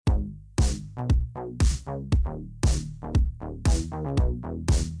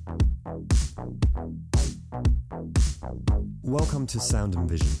Welcome to Sound and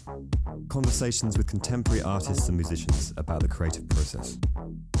Vision, conversations with contemporary artists and musicians about the creative process.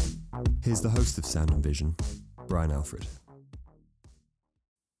 Here's the host of Sound and Vision, Brian Alfred.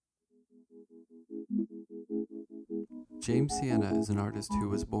 James Siena is an artist who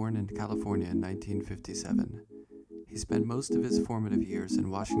was born in California in 1957. He spent most of his formative years in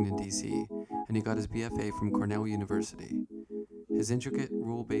Washington, D.C., and he got his BFA from Cornell University. His intricate,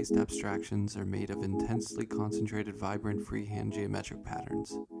 rule-based abstractions are made of intensely concentrated, vibrant freehand geometric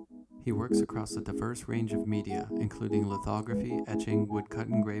patterns. He works across a diverse range of media, including lithography, etching, woodcut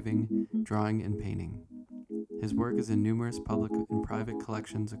engraving, drawing, and painting. His work is in numerous public and private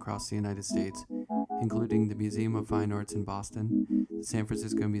collections across the United States, including the Museum of Fine Arts in Boston, the San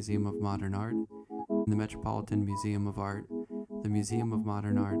Francisco Museum of Modern Art, the Metropolitan Museum of Art, the Museum of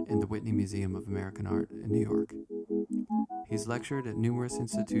Modern Art, and the Whitney Museum of American Art in New York. He's lectured at numerous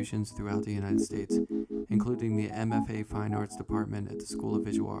institutions throughout the United States, including the MFA Fine Arts department at the School of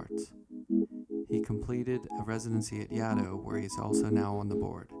Visual Arts. He completed a residency at Yaddo, where he's also now on the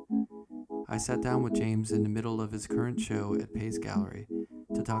board. I sat down with James in the middle of his current show at Pace Gallery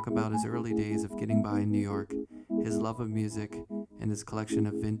to talk about his early days of getting by in New York, his love of music, and his collection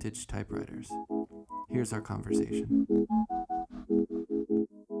of vintage typewriters. Here's our conversation.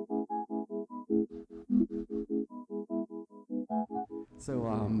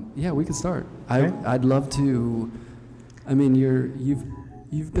 So, we could start. Okay. I'd love to. I mean,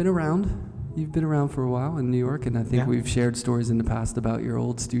 you've been around. You've been around for a while in New York, and I think we've shared stories in the past about your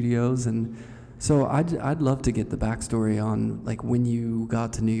old studios, and so I'd love to get the backstory on like when you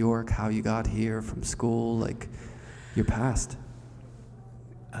got to New York, how you got here from school, like your past.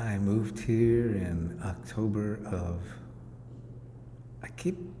 I moved here in October of. I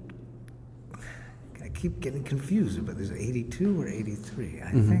keep getting confused, but there's 82 or 83.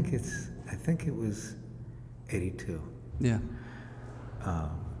 I think it was 82. Yeah.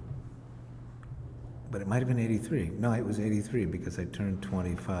 But it might have been 83. No, it was 83 because I turned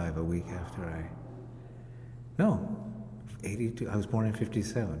 25 a week after 82. I was born in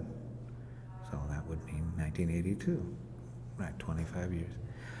 57. So that would mean 1982. Right, 25 years.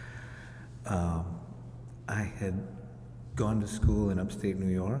 I had gone to school in upstate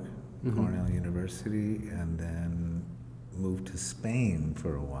New York, Cornell University, and then moved to Spain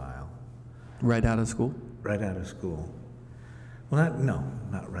for a while. Right out of school? Right out of school. Well,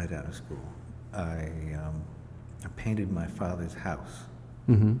 not right out of school. I painted my father's house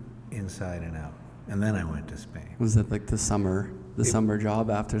inside and out, and then I went to Spain. Was it like the summer job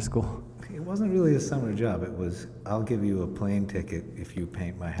after school? It wasn't really a summer job. It was, I'll give you a plane ticket if you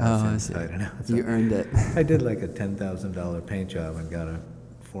paint my house inside and out. So you earned it. I did like a $10,000 paint job and got a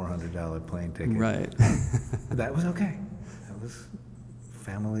 $400 plane ticket. Right. That was okay. That was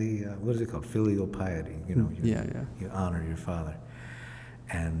family, what is it called? Filial piety. You know, you honor your father.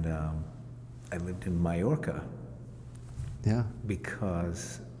 And I lived in Mallorca. Yeah.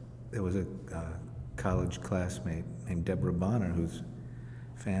 Because there was a college classmate named Deborah Bonner whose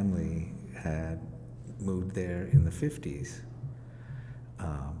family had moved there in the 50s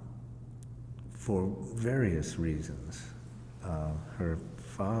for various reasons. Her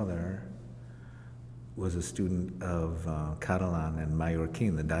father was a student of Catalan and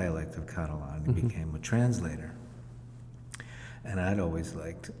Mallorquin, the dialect of Catalan. He became a translator. And I'd always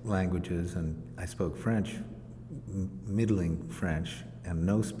liked languages, and I spoke French, middling French, and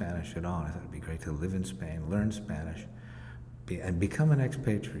no Spanish at all. I thought it'd be great to live in Spain, learn Spanish, and become an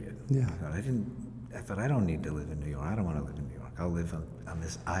expatriate. Yeah. I thought I don't need to live in New York. I don't want to live in New York. I'll live on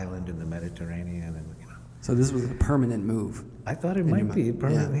this island in the Mediterranean, and So this was a permanent move. I thought it might be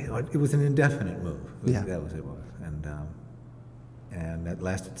permanent. Yeah. It was an indefinite move. That was it. And that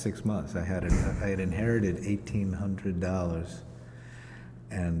lasted 6 months. I had inherited $1,800,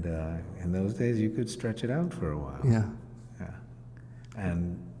 and in those days you could stretch it out for a while. Yeah.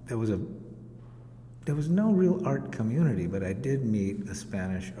 And there was no real art community, but I did meet a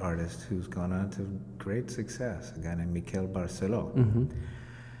Spanish artist who's gone on to great success, a guy named Miquel Barceló.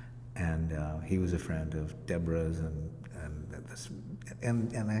 And he was a friend of Deborah's, and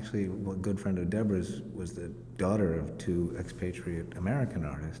actually a good friend of Deborah's was the daughter of two expatriate American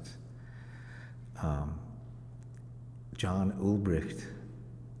artists, John Ulbricht.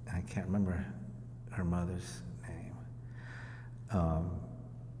 I can't remember her mother's name.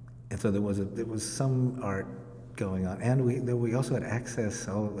 And so there was some art going on, and we also had access.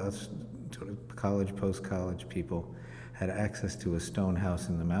 All of us sort of college, post-college people had access to a stone house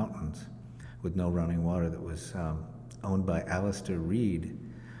in the mountains with no running water that was owned by Alistair Reed,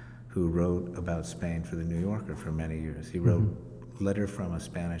 who wrote about Spain for the New Yorker for many years. He wrote Letter from a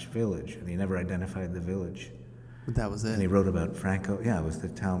Spanish Village, and he never identified the village. That was it. And he wrote about Franco. Yeah, the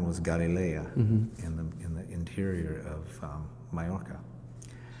town was Galilea in the interior of Mallorca,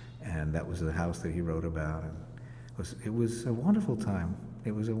 and that was the house that he wrote about. And it was a wonderful time.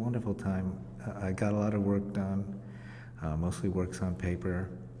 It was a wonderful time. I got a lot of work done, mostly works on paper.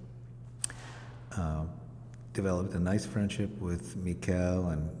 Developed a nice friendship with Mikel,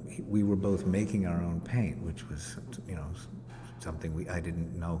 and we were both making our own paint, which was, something I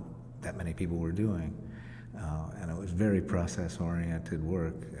didn't know that many people were doing. And it was very process-oriented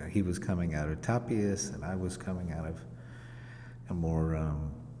work. He was coming out of Tapias, and I was coming out of a more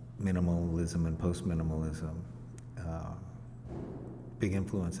minimalism and post-minimalism. Big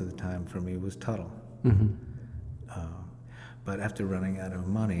influence at the time for me was Tuttle. But after running out of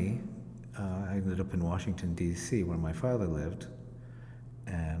money, I ended up in Washington, D.C., where my father lived,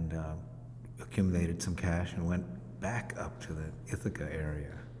 and accumulated some cash and went back up to the Ithaca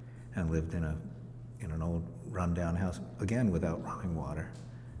area and lived in an old rundown house, again without running water.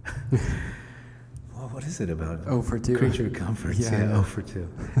 Well, what is it about 0 for 2 creature comforts? Yeah, 0 for 2.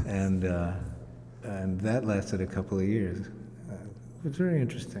 And that lasted a couple of years. It was very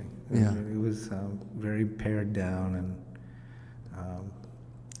interesting. Yeah. It was very pared down and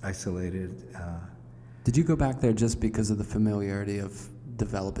isolated. Did you go back there just because of the familiarity of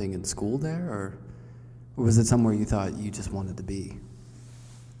developing in school there, or was it somewhere you thought you just wanted to be?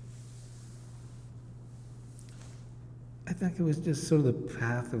 I think it was just sort of the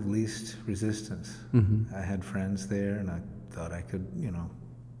path of least resistance. I had friends there, and I thought I could,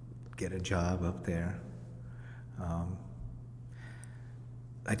 get a job up there.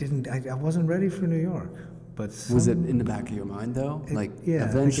 I wasn't ready for New York, but was it in the back of your mind though?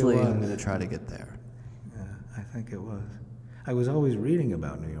 Eventually I'm going to try to get there. Yeah, I think it was. I was always reading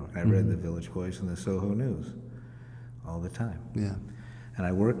about New York. I read the Village Voice and the Soho News all the time. Yeah. And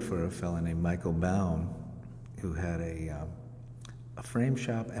I worked for a fellow named Michael Baum, who had a frame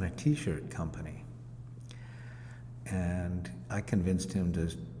shop and a T-shirt company. And I convinced him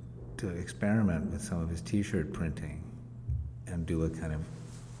to experiment with some of his T-shirt printing and do a kind of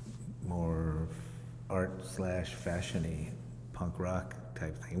more art/fashion-y punk rock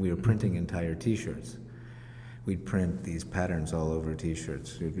type thing. We were printing entire T-shirts. We'd print these patterns all over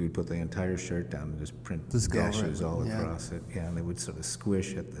T-shirts. We'd put the entire shirt down and just print dashes all across it. Yeah, and they would sort of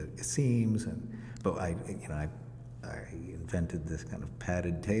squish at the seams. But I invented this kind of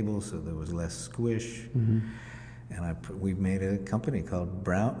padded table so there was less squish. And we made a company called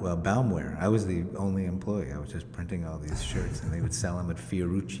Baumware. I was the only employee. I was just printing all these shirts, and they would sell them at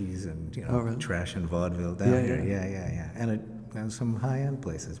Fiorucci's and really? Trash and Vaudeville down here. Yeah. And some high-end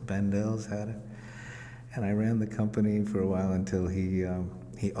places. Bendel's had it. And I ran the company for a while until he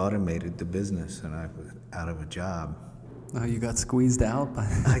automated the business, and I was out of a job. Oh, you got squeezed out?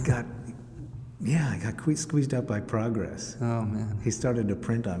 I got squeezed out by progress. Oh, man. He started to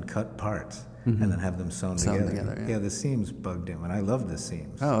print on cut parts and then have them sewn together. Yeah, the seams bugged him, and I love the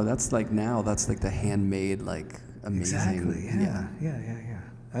seams. Oh, that's like the handmade, amazing. Exactly, yeah.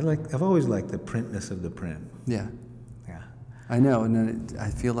 I've always liked the printness of the print. Yeah. Yeah. I know, and I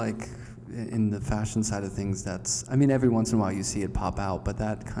feel like in the fashion side of things, every once in a while you see it pop out, but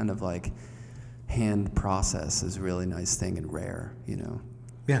that kind of hand process is a really nice thing and rare,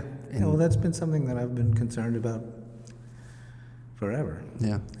 Yeah. Well, that's been something that I've been concerned about forever.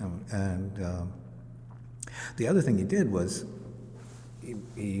 Yeah. And the other thing he did was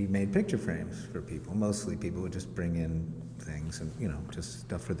he made picture frames for people. Mostly people would just bring in things and, just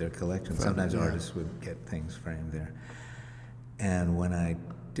stuff for their collection. Sometimes artists would get things framed there. And when I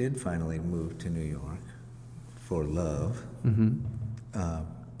did finally move to New York for love and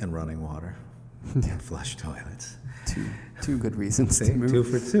running water and flush toilets. Two good reasons to move. 2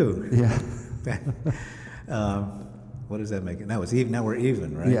 for 2. Yeah. What does that make it? Now we're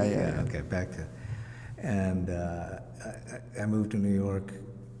even, right? Yeah. Okay, back to. And I moved to New York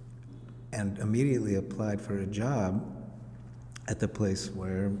and immediately applied for a job at the place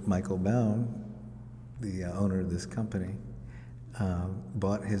where Michael Baum, the owner of this company,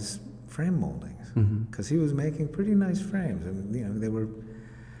 bought his frame moldings because he was making pretty nice frames. And they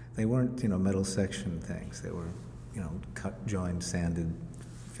weren't metal section things. They were cut, joined, sanded,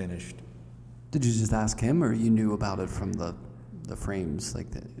 finished. Did you just ask him, or you knew about it from the frames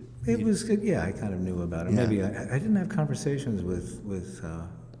like that? It was I kind of knew about it. Yeah. Maybe I didn't have conversations with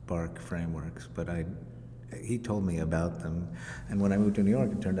Bark Frameworks, but he told me about them. And when I moved to New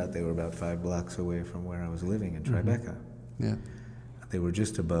York, it turned out they were about 5 blocks away from where I was living in Tribeca. Yeah. They were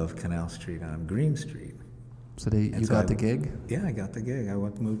just above Canal Street on Green Street. So you got the gig? Yeah, I got the gig. I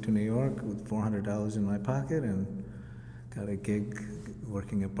moved to New York with $400 in my pocket and got a gig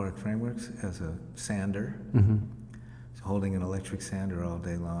working at Bark Frameworks as a sander. Mm-hmm. So holding an electric sander all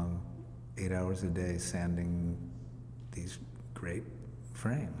day long, 8 hours a day, sanding these great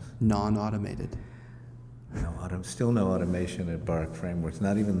frames. Non-automated. Still no automation at Bark Frameworks,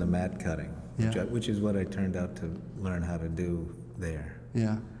 not even the mat cutting, which is what I turned out to learn how to do there.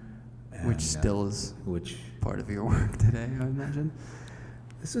 Yeah, and, which still is part of your work today, I imagine.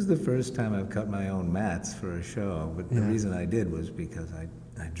 This is the first time I've cut my own mats for a show, but the reason I did was because I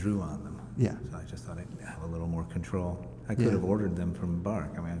drew on them. Yeah. So I just thought I'd have a little more control. I could have ordered them from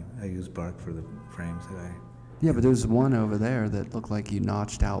Bark. I mean, I use Bark for the frames that I... Yeah, but there's one over there that looked like you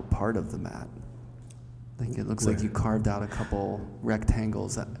notched out part of the mat. Like it looks like you carved out a couple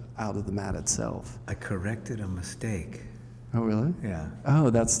rectangles out of the mat itself. I corrected a mistake. Oh, really? Yeah. Oh,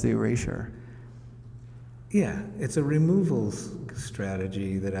 that's the erasure. Yeah, it's a removal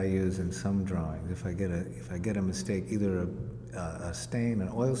strategy that I use in some drawings. If I get a mistake, either a stain, an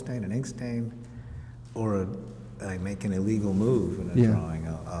oil stain, an ink stain, or I make an illegal move in a drawing,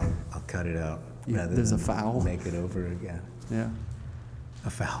 I'll cut it out rather there's than a foul. Make it over again. Yeah. A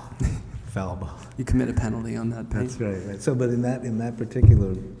foul. Foul ball. You commit a penalty on that paint. That's right. So, but in that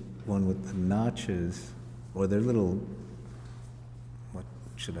particular one with the notches, or their little, what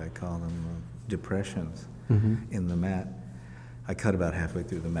should I call them, depressions in the mat, I cut about halfway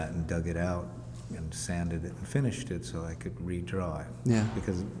through the mat and dug it out and sanded it and finished it so I could redraw it. Yeah.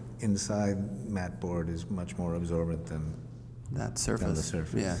 Because inside mat board is much more absorbent than that surface. Than the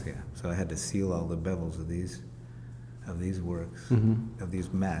surface. Yeah. So I had to seal all the bevels of these works, of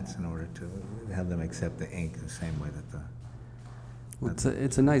these mats, in order to have them accept the ink the same way that the... Well,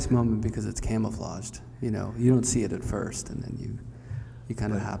 it's a nice moment because it's camouflaged. You know, you don't see it at first, and then you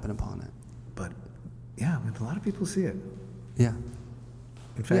kind of happen upon it. But, yeah, I mean, a lot of people see it. Yeah.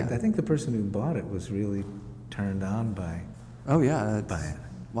 In fact, I think the person who bought it was really turned on by... Oh, yeah. By it.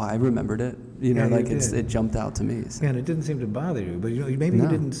 Well, I remembered it. You know, like it jumped out to me. So. Yeah, and it didn't seem to bother you, but maybe you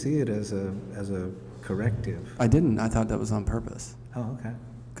didn't see it as a corrective. I didn't. I thought that was on purpose. Oh, okay.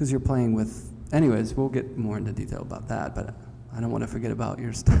 Because you're playing with... Anyways, we'll get more into detail about that, but I don't want to forget about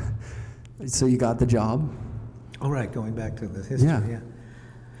your stuff. So you got the job? Oh, right, going back to the history, yeah.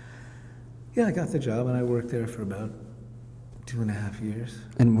 Yeah, I got the job, and I worked there for about 2.5 years.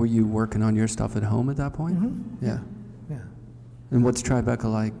 And were you working on your stuff at home at that point? Mm-hmm. Yeah. Yeah. And what's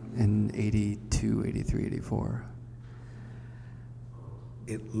Tribeca like in 82, 83, 84?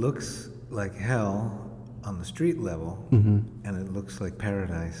 It looks like hell on the street level, and it looks like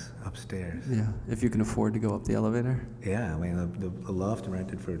paradise upstairs. Yeah, if you can afford to go up the elevator? Yeah, I mean, the loft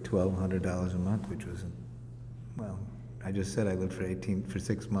rented for $1,200 a month, which was, well, I just said I lived for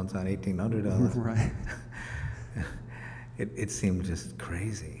 6 months on $1,800. Right. It seemed just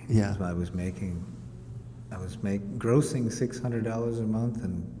crazy. Yeah. I was grossing $600 a month,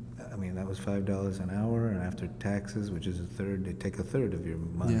 and I mean, that was $5 an hour, and after taxes, which is a third, they take a third of your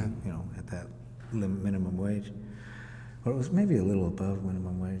money, at that minimum wage. Or it was maybe a little above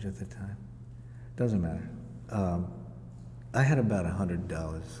minimum wage at the time. Doesn't matter. I had about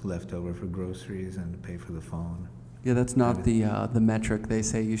 $100 left over for groceries and to pay for the phone. Yeah, that's not the metric they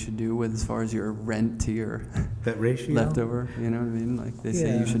say you should do with as far as your rent to your that ratio leftover. You know what I mean? Like they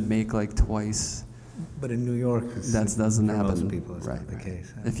say you should make like twice. But in New York, that doesn't happen. Most people, it's not the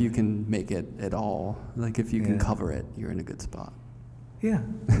case. If you can make it at all, like if you can cover it, you're in a good spot. Yeah,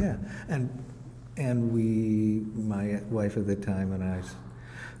 yeah, and my wife at the time and I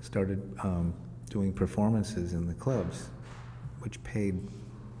started doing performances in the clubs, which paid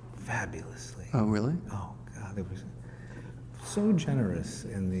fabulously. Oh, really? Oh God, it was so generous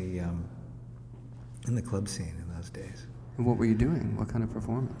in the club scene in those days. And what were you doing? What kind of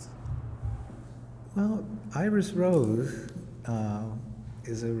performance? Well, Iris Rose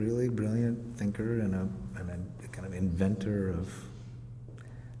is a really brilliant thinker and a kind of inventor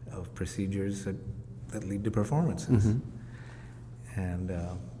of procedures that lead to performances. And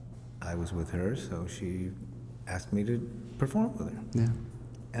I was with her, so she asked me to perform with her. Yeah.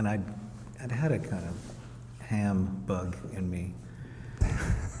 And I'd had a kind of ham bug in me.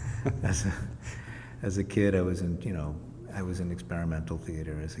 As a kid, I was in experimental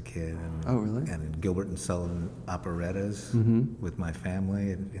theater as a kid, and oh, really? And in Gilbert and Sullivan operettas with my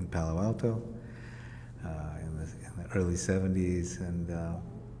family in Palo Alto in the early 70s, and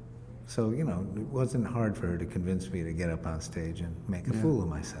so it wasn't hard for her to convince me to get up on stage and make a fool of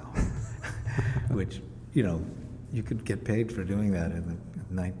myself, which you could get paid for doing that in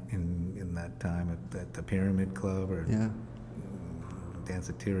that time at the Pyramid Club or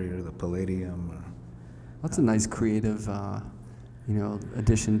Danceteria or the Palladium or That's a nice creative,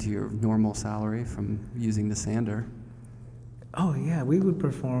 addition to your normal salary from using the sander. Oh yeah, we would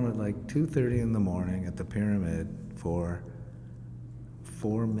perform at like 2:30 in the morning at the Pyramid for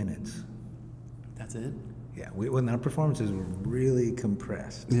 4 minutes. That's it? Yeah, when our performances were really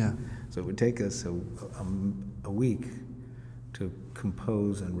compressed. Yeah. So it would take us a week to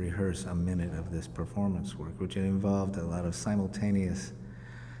compose and rehearse a minute of this performance work, which involved a lot of simultaneous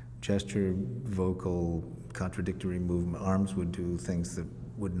gesture, vocal, contradictory movement. Arms would do things that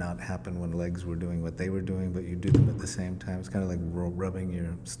would not happen when legs were doing what they were doing, but you do them at the same time. It's kind of like rubbing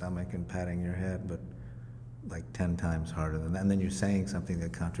your stomach and patting your head, but like 10 times harder than that. And then you're saying something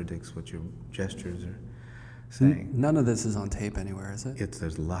that contradicts what your gestures are saying. None of this is on tape anywhere, is it?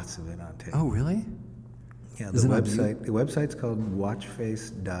 There's lots of it on tape. Oh, really? Yeah, the website's called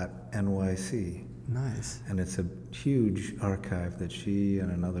watchface.nyc. Nice. And it's a huge archive that she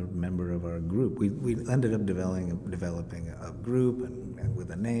and another member of our group, we ended up developing a group and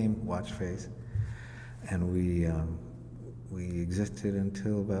with a name, Watchface, and we existed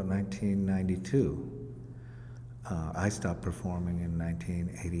until about 1992. I stopped performing in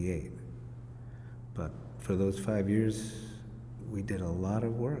 1988, but for those 5 years, we did a lot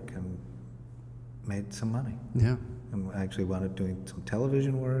of work and made some money. Yeah. And I actually wound up doing some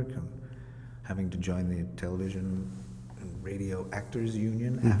television work and having to join the Television and Radio Actors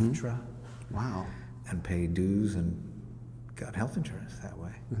Union, AFTRA. Wow. And pay dues and got health insurance that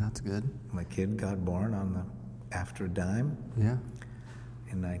way. That's good. My kid got born on the AFTRA dime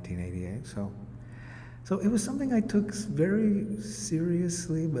in 1988. So it was something I took very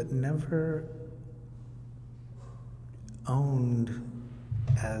seriously, but never owned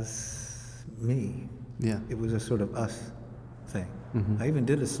as me. Yeah. It was a sort of us thing. I even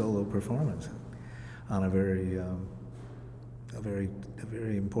did a solo performance on a very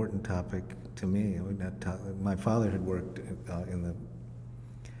important topic to me. My father had worked in the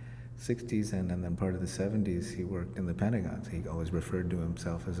 60s and then part of the 70s. He worked in the Pentagon. So he always referred to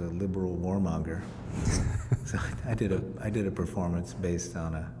himself as a liberal warmonger. So I did a performance based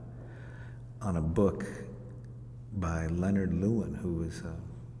on a book by Leonard Lewin, who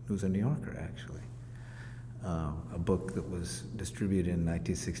was a New Yorker actually. A book that was distributed in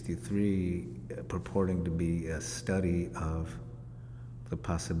 1963 purporting to be a study of the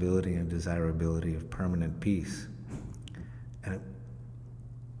possibility and desirability of permanent peace.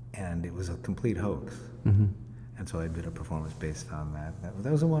 And it was a complete hoax. And so I did a performance based on that.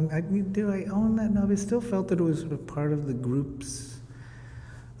 That was the one. Did I own that? No, I still felt that it was sort of part of the group's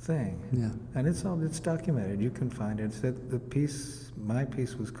thing. Yeah. And it's documented. You can find it. My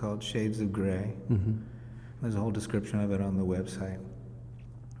piece was called Shades of Gray. There's a whole description of it on the website.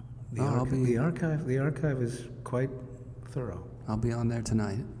 The archive is quite thorough. I'll be on there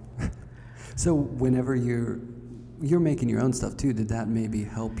tonight. So whenever you're making your own stuff too, did that maybe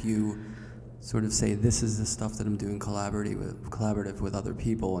help you sort of say, this is the stuff that I'm doing collaborative with other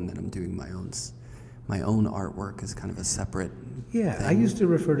people, and then I'm doing my own artwork as kind of a separate thing? I used to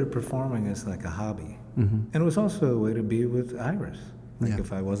refer to performing as like a hobby. And it was also a way to be with Iris.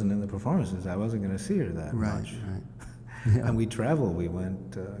 If I wasn't in the performances, I wasn't going to see her that much. Right. Yeah. And we traveled. We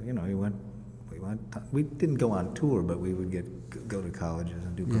went. We didn't go on tour, but we would go to colleges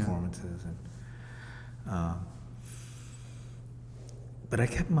and do performances. And but I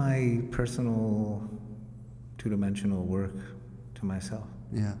kept my personal two-dimensional work to myself.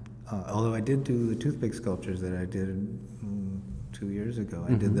 Yeah. Although I did do the toothpick sculptures that I did 2 years ago.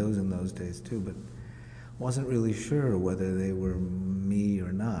 I did those in those days too, but wasn't really sure whether they were me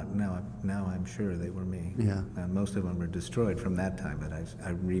or not. Now I'm sure they were me. Yeah. And most of them were destroyed from that time, but I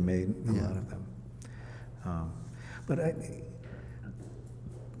remade a lot of them. But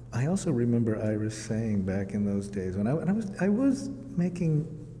I also remember Iris saying back in those days when I was making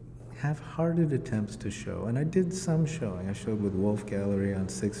half-hearted attempts to show, and I did some showing. I showed with Wolf Gallery on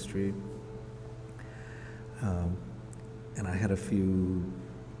 6th Street, and I had a few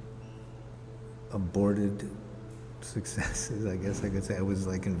aborted successes, I guess I could say. I was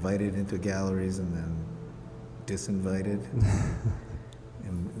like invited into galleries and then disinvited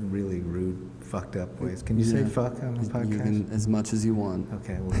in really rude, fucked up ways. Can you say fuck on the podcast? You can, as much as you want.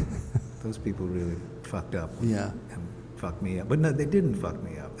 Okay, well, those people really fucked up. Yeah. And fucked me up. But no, they didn't fuck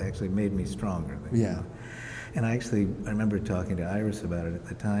me up. They actually made me stronger. And I remember talking to Iris about it at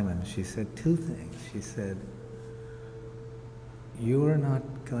the time, and she said two things. She said, you're not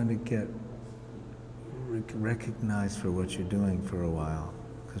going to get recognized for what you're doing for a while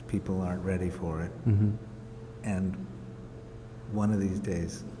because people aren't ready for it. And one of these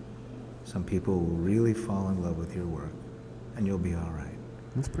days, some people will really fall in love with your work, and you'll be all right.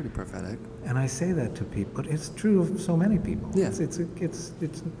 That's pretty prophetic. And I say that to people, but it's true of so many people. Yeah.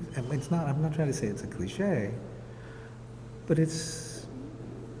 It's not. I'm not trying to say it's a cliche, but it's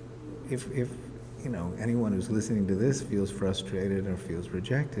if anyone who's listening to this feels frustrated or feels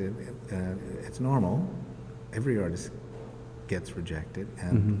rejected, it's normal. Every artist gets rejected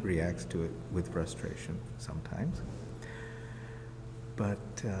and reacts to it with frustration sometimes.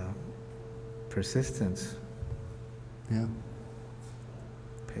 But persistence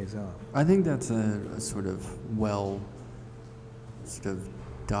pays off. I think that's a sort of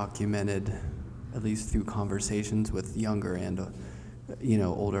documented, at least through conversations with younger and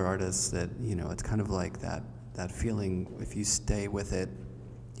older artists, that it's kind of like that feeling. If you stay with it,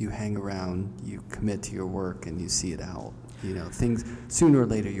 you hang around, you commit to your work, and you see it out. Things sooner or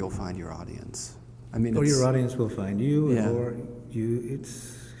later you'll find your audience. I mean, or your audience will find you, yeah. or you.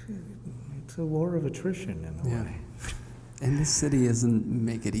 It's a war of attrition in a way. And this city doesn't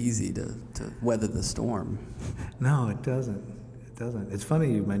make it easy to weather the storm. No, it doesn't. It's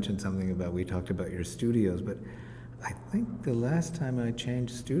funny you mentioned something about, we talked about your studios, but I think the last time I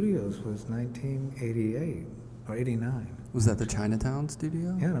changed studios was 1988 or 89. Was that the Chinatown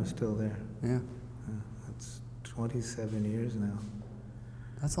studio? Yeah, and I'm still there. Yeah. It's 27 years now.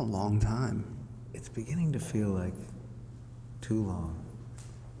 That's a long time. It's beginning to feel like too long.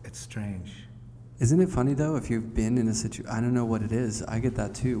 It's strange. Isn't it funny, though, if you've been in a situation, I don't know what it is, I get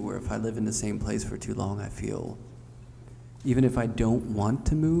that too, where if I live in the same place for too long, I feel, even if I don't want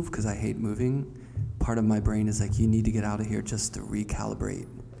to move, because I hate moving, part of my brain is like, you need to get out of here just to recalibrate,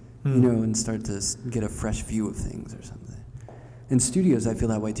 and start to get a fresh view of things or something. In studios, I feel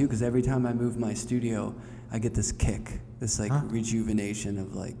that way too, because every time I move my studio, I get this kick, this rejuvenation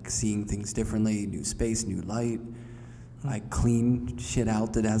of seeing things differently, new space, new light. I clean shit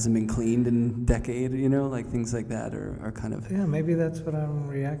out that hasn't been cleaned in a decade, things like that are kind of... Yeah, maybe that's what I'm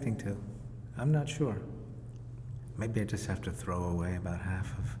reacting to. I'm not sure. Maybe I just have to throw away about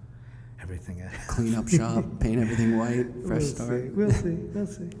half of everything. Clean up shop, paint everything white, fresh start. We'll see.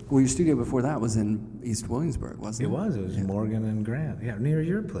 Well, your studio before that was in East Williamsburg, wasn't it? It was Morgan and Grant. Yeah, near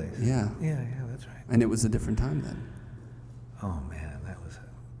your place. Yeah. Yeah, that's right. And it was a different time then. Oh, man,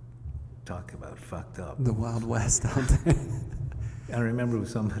 talk about fucked up. The Wild West out there. I remember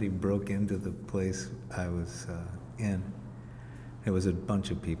somebody broke into the place I was in. It was a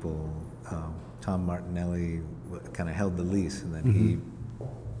bunch of people. Tom Martinelli kind of held the lease, and then he,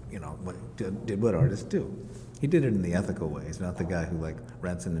 did what artists do. He did it in the ethical way. He's not the guy who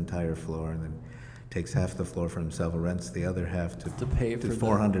rents an entire floor and then takes half the floor for himself and rents the other half to pay for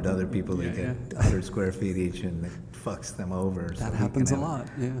 400 other people. They get 100 square feet each, and it fucks them over. That happens a lot,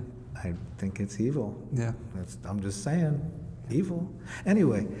 yeah. I think it's evil. Yeah. I'm just saying, evil.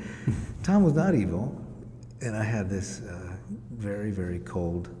 Anyway, Tom was not evil, and I had this very, very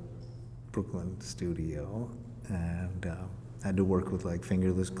cold Brooklyn studio, and had to work with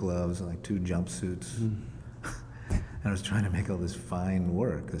fingerless gloves and 2 jumpsuits. And I was trying to make all this fine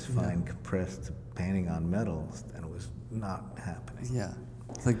work, this fine compressed painting on metals, and it was not happening. Yeah.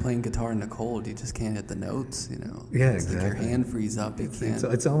 It's like playing guitar in the cold. You just can't hit the notes, Yeah, it's exactly. Like your hand frees up.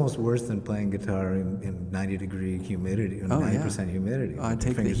 It's almost worse than playing guitar in 90-degree humidity, 90% humidity. I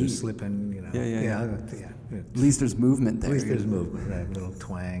take the heat. Fingers are slipping, Yeah. At least there's movement there. At least there's movement, right? A little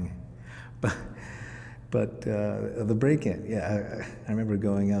twang. But the break-in, I remember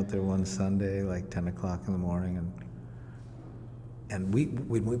going out there one Sunday, 10 o'clock in the morning, and we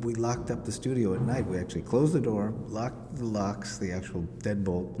locked up the studio at night. We actually closed the door, locked the locks, the actual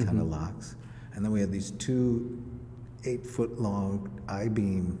deadbolt kind of locks, and then we had these 2 8-foot-long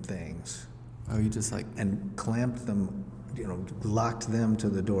I-beam things. Oh, you just and clamped them, locked them to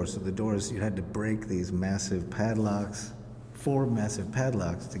the door. So the doors, you had to break these massive padlocks, 4 massive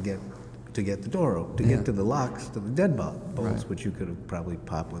padlocks to get the door open, to get to the locks, to the deadbolt bolts, which you could have probably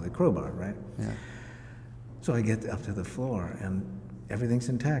popped with a crowbar, right? Yeah. So I get up to the floor, and everything's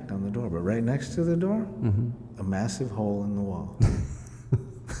intact on the door, but right next to the door, a massive hole in the wall.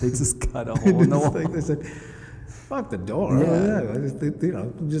 They just cut a hole in the wall. They said, fuck the door.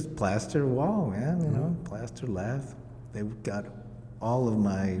 Just plaster wall, man, plaster lath. They got all of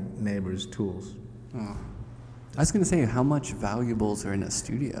my neighbors' tools. Oh. I was going to say, how much valuables are in a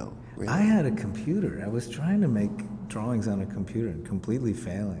studio? Really? I had a computer. I was trying to make drawings on a computer and completely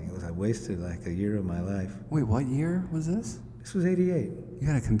failing. I wasted a year of my life. Wait, what year was this? This was 88. You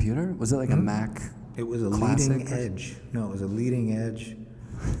had a computer? Was it a Mac? It was a Classic leading edge. No, it was a leading edge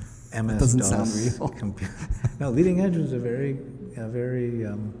MS-DOS. Doesn't sound real. Computer. No, leading edge was a very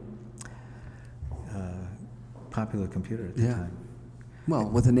popular computer at the time. Well,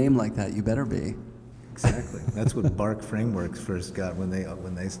 with a name like that, you better be. Exactly. That's what Bark Frameworks first got when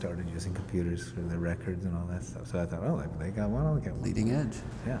they started using computers for their records and all that stuff. So I thought, oh, they got one, I'll get one. Leading edge.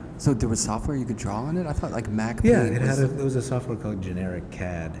 Yeah. So there was software you could draw on it? I thought like Mac Yeah, Paint there was a software called Generic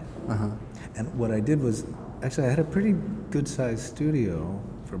CAD. Uh-huh. And what I did was, actually I had a pretty good-sized studio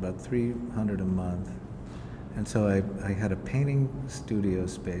for about $300 a month. And so I had a painting studio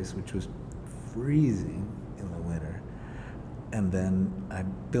space, which was freezing in the winter. And then I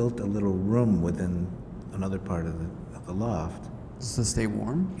built a little room within another part of the loft. Just to stay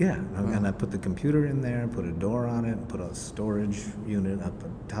warm? Yeah, and I put the computer in there, put a door on it, and put a storage unit up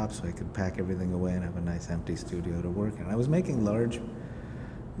on top so I could pack everything away and have a nice empty studio to work in. I was making large,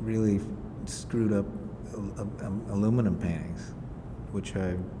 really screwed up aluminum paintings, which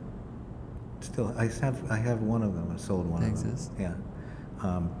I have one of them. I sold one of them. They exist? Yeah.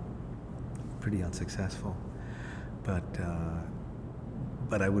 Pretty unsuccessful.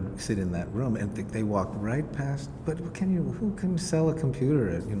 But I would sit in that room and they walked right past. But who can sell a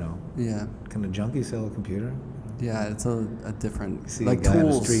computer? Yeah. Can a junkie sell a computer? Yeah, it's a different See like a guy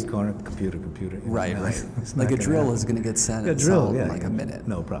tools. on the street corner, computer. Right. It's Like not a gonna drill happen. is going to get sent A and drill, sold yeah, in like a minute.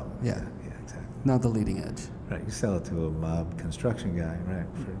 No problem. Yeah. Yeah, exactly. Not the leading edge. Right, you sell it to a mob construction guy, right,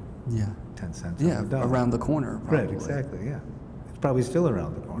 for Yeah. 10 cents. Yeah, on the dollar. around the corner. Probably. Right, exactly. Yeah, it's probably still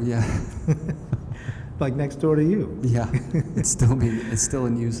around the corner. Yeah. Like next door to you. Yeah. It's still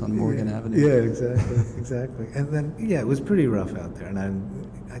in use on Morgan Avenue. Yeah, exactly. And then it was pretty rough out there, and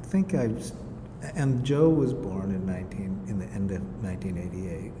I think and Joe was born in the end of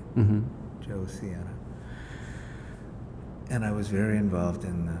 1988. Mm-hmm. Joe Siena. And I was very involved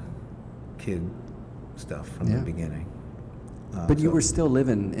in the kid stuff from the beginning. But you were still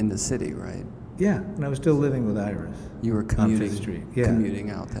living in the city, right? Yeah, and I was still living with Iris. You were on commuting, Fifth Street. Yeah.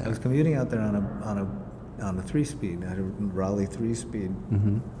 commuting out there. I was commuting out there on a 3-speed. I had a Raleigh 3-speed,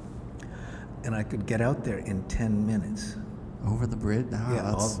 Mm-hmm. and I could get out there in 10 minutes. Over the bridge?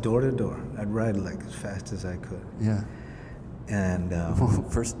 Yeah, all door to door. I'd ride like as fast as I could. Yeah. And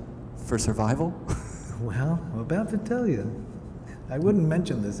for survival? well, I'm about to tell you. I wouldn't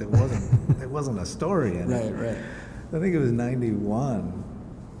mention this. It wasn't a story in it. Right. I think it was 91.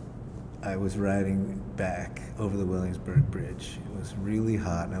 I was riding back over the Williamsburg Bridge. It was really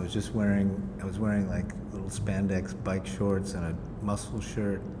hot, and I was wearing like little spandex bike shorts and a muscle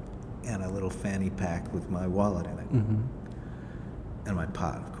shirt and a little fanny pack with my wallet in it. Mm-hmm. And my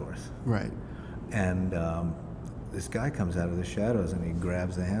pot, of course. Right. And this guy comes out of the shadows and he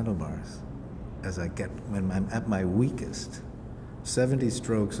grabs the handlebars. When I'm at my weakest, 70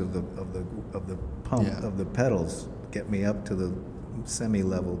 strokes of the pump of the pedals get me up to the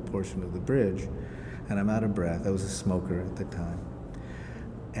semi-level portion of the bridge, and I'm out of breath. I was a smoker at the time,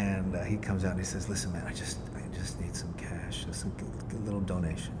 and he comes out and he says, "Listen, man, I just need some cash, just a little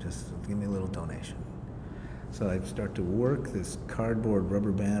donation. Just give me a little donation." So I start to work this cardboard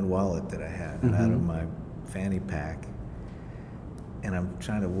rubber band wallet that I had out of my fanny pack, and I'm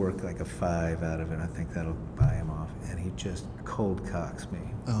trying to work like a 5 out of it. I think that'll buy him off, and he just cold cocks me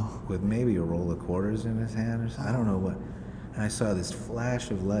with maybe a roll of quarters in his hand or something. I don't know what. And I saw this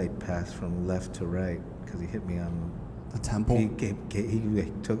flash of light pass from left to right because he hit me on the temple. He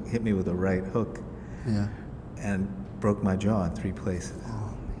hit me with a right hook. Yeah. And broke my jaw in 3 places.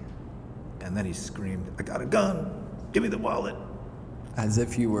 Oh man. And then he screamed, "I got a gun! Give me the wallet!" As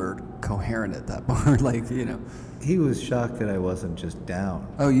if you were coherent at that point, He was shocked that I wasn't just down.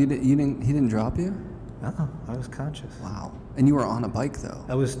 Oh, he didn't drop you? Uh-uh, I was conscious. Wow. And you were on a bike though.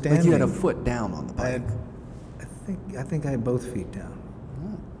 I was standing. Like you had a foot down on the bike. I think I had both feet down.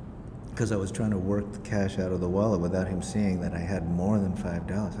 Because I was trying to work the cash out of the wallet without him seeing that I had more than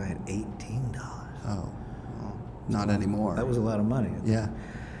 $5. I had $18. Oh, well, not anymore. That was a lot of money. Yeah.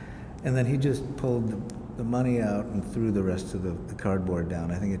 And then he just pulled the money out and threw the rest of the cardboard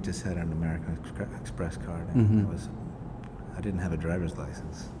down. I think it just had an American Express card. And I didn't have a driver's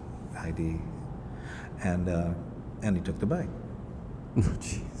license, ID. And he took the bike. Oh,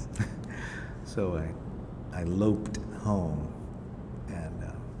 jeez. So I loped home and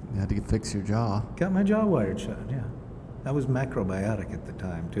You had to fix your jaw. got my jaw wired shut. Yeah, I was macrobiotic at the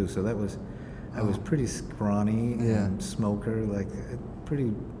time too, so that was I was pretty scrawny and smoker, like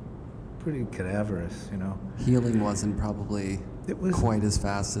pretty cadaverous, Healing wasn't probably quite as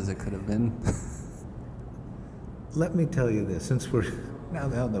fast as it could have been. Let me tell you this, since now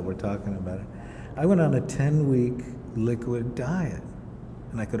that we're talking about it, I went on a 10-week liquid diet,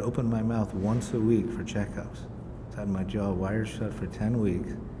 and I could open my mouth once a week for checkups. So I had my jaw wired shut for 10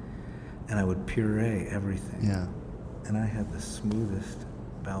 weeks, and I would puree everything. Yeah. And I had the smoothest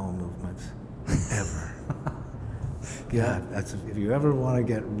bowel movements ever. Yeah. God, that's if you ever want to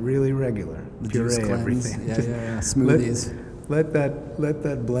get really regular, The puree juice cleanse. everything. Yeah. Smoothies. Let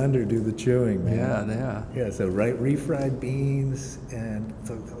that blender do the chewing, man. Yeah. Yeah, so refried beans, and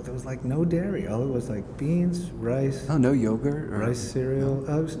so there was like no dairy. All it was like beans, rice, Oh, no yogurt? Or, rice cereal,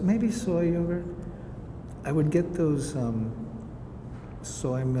 maybe soy yogurt. I would get those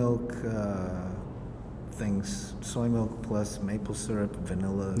soy milk things, soy milk plus maple syrup,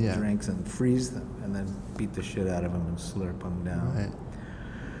 vanilla Yeah. drinks, and freeze them, and then beat the shit out of them and slurp them down. Right.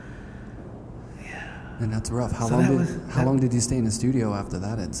 And that's rough. How So long did you stay in the studio after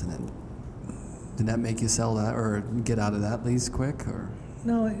that incident? Did that make you sell that or get out of that lease quick? Or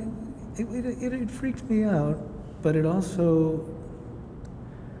No, it freaked me out, but it also,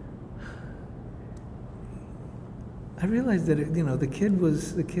 I realized that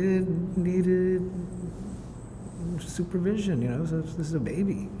the kid needed supervision. This is a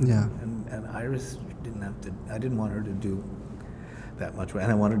baby. Yeah. And Iris I didn't want her to do that much,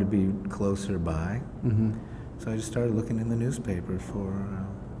 and I wanted to be closer by. Mm-hmm. So I just started looking in the newspaper for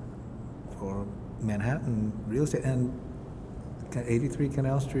Manhattan real estate, and 83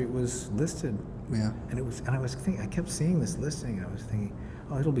 Canal Street was listed. Yeah. And I kept seeing this listing. I was thinking,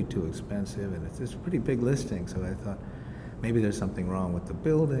 oh, it'll be too expensive, and it's a pretty big listing. So I thought maybe there's something wrong with the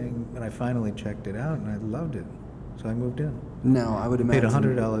building. And I finally checked it out, and I loved it. So I moved in. No, I would Paid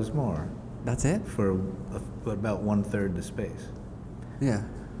imagine. $100 more That's it? for about 1/3 the space, Yeah.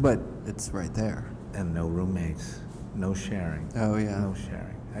 But it's right there. and no roommates, no sharing. Oh, yeah. No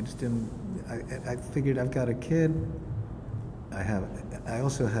sharing. I just didn't. I figured I've got a kid. I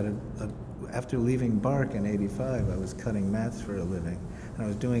also had after leaving Bark in '85, I was cutting mats for a living, and I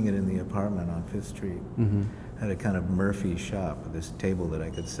was doing it in the apartment on 5th Street. Mm-hmm. I had a kind of Murphy shop with this table that I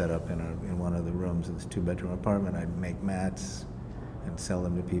could set up in one of the rooms of this 2-bedroom apartment. I'd make mats and sell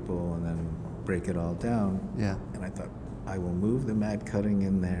them to people, and then break it all down. Yeah. And I thought, I will move the mat cutting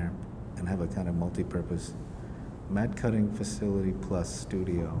in there and have a kind of multi-purpose mat cutting facility plus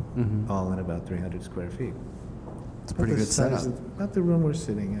studio, Mm-hmm. all in about 300 square feet. It's a pretty About the good size setup. about the room we're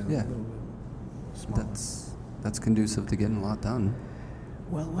sitting in. Yeah. A little bit smaller. That's conducive to getting a lot done.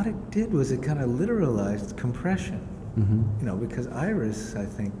 Well, what it did was it kind of literalized compression. Mm-hmm. Because Iris, I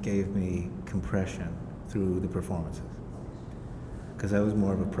think, gave me compression through the performances. Because I was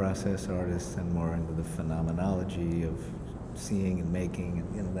more of a process artist and more into the phenomenology of seeing and making,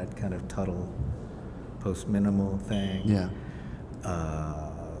 and that kind of Tuttle post-minimal thing. Yeah.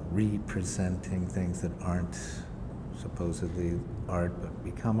 Representing things that aren't supposedly art but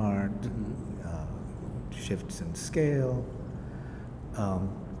become art. Shifts in scale,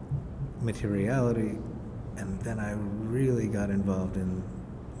 materiality, and then I really got involved in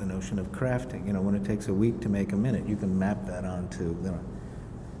the notion of crafting. When it takes a week to make a minute, you can map that onto,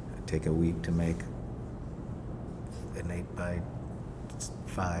 take a week to make an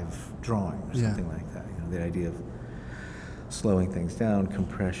 8x5 drawing or something like that. The idea of slowing things down,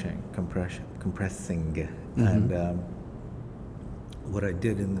 compressing, Mm-hmm. and what I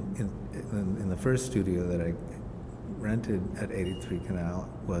did in the first studio that I rented at 83 Canal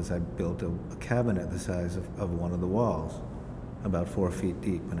was I built a cabinet the size of one of the walls, about 4 feet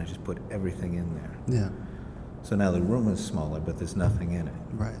deep, and I just put everything in there. Yeah. So now the room is smaller, but there's nothing in it.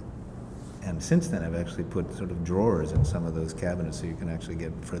 Right. And since then, I've actually put sort of drawers in some of those cabinets so you can actually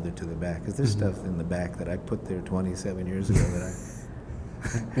get further to the back. Because there's Mm-hmm. stuff in the back that I put there 27 years ago that I...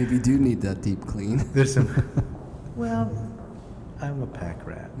 Maybe you do need that deep clean. There's some... Well, I'm a pack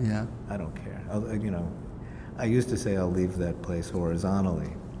rat. Yeah. I don't care. I used to say I'll leave that place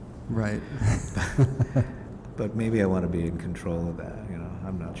horizontally. Right. But maybe I want to be in control of that.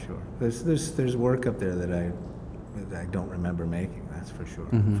 I'm not sure. There's work up there that I don't remember making. That's for sure.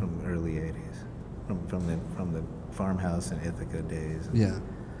 Mm-hmm. From the early '80s, from the farmhouse in Ithaca days. Yeah.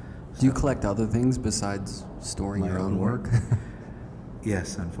 Do you collect other things besides storing My your own own work?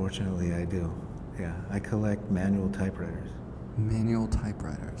 Yes, unfortunately, I do. Yeah, I collect manual typewriters. Manual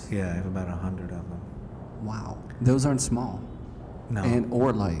typewriters. Yeah, I have about 100 of them. Wow. Those aren't small. No,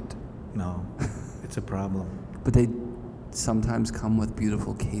 Or light. no, it's a problem. But they sometimes come with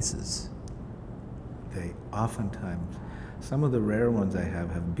beautiful cases. They oftentimes, some of the rare ones I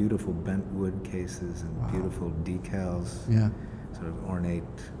have beautiful bent wood cases and Wow. beautiful decals, Yeah. sort of ornate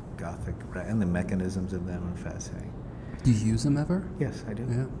Gothic, and the mechanisms of them are fascinating. Do you use them ever? Yes, I do.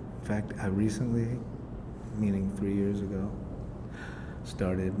 Yeah. In fact, I recently, meaning 3 years ago,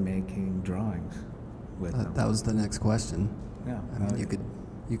 started making drawings with them. That was the next question. Yeah, I mean,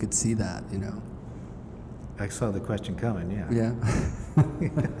 you could see that, I saw the question coming. Yeah. Yeah.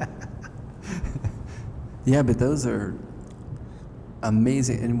 Yeah, but those are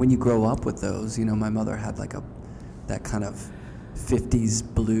amazing. And when you grow up with those, my mother had like a that kind of 50s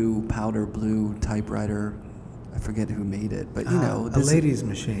blue, powder blue typewriter. I forget who made it, but a lady's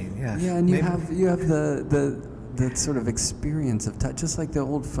machine, yes. Yeah, and you have the sort of experience of touch, just like the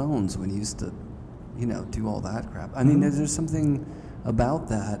old phones when you used to, do all that crap. I mean, there's something about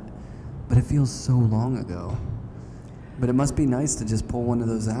that, but it feels so long ago. But it must be nice to just pull one of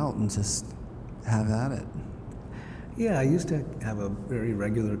those out and just have at it. Yeah, I used to have a very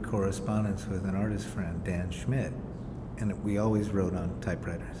regular correspondence with an artist friend, Dan Schmidt, and we always wrote on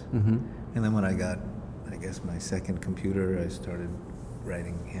typewriters. Mm-hmm. And then when I got, I guess, my second computer, I started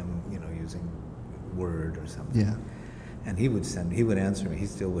writing him, using Word or something. Yeah. And he would answer me. He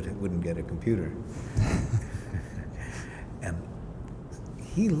still wouldn't get a computer. And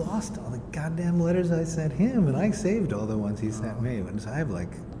he lost all the goddamn letters I sent him, and I saved all the ones he sent me. And so I have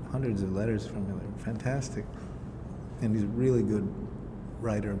like hundreds of letters from him. They're fantastic. And he's a really good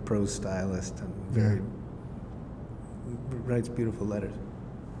writer, prose stylist, and writes beautiful letters.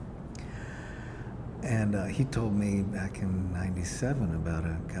 And he told me back in '97 about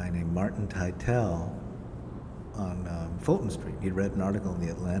a guy named Martin Teitel on Fulton Street. He'd read an article in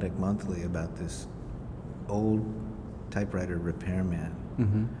the Atlantic Monthly about this old typewriter repairman.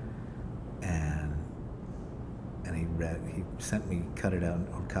 Mm-hmm. And he sent me, cut it out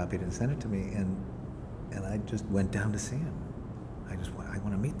or copied it and sent it to me, and I just went down to see him. I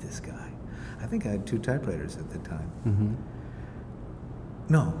want to meet this guy. I think I had 2 typewriters at the time. Mm-hmm.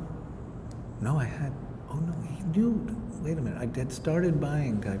 No, I had, he knew, wait a minute, I had started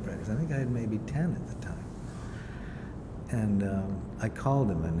buying typewriters. I think I had maybe 10 at the time. And I called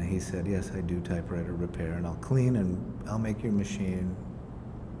him and he said, yes, I do typewriter repair, and I'll clean and I'll make your machine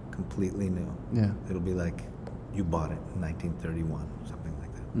completely new. Yeah. It'll be like you bought it in 1931, something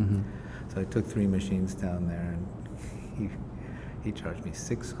like that. Mm-hmm. So I took 3 machines down there, and he charged me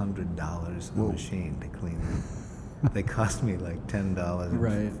 $600 a machine to clean them. They cost me like $10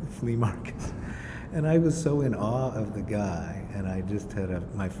 at flea markets. And I was so in awe of the guy, and I just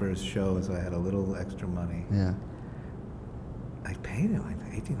had my first show, so I had a little extra money. Yeah. I paid him like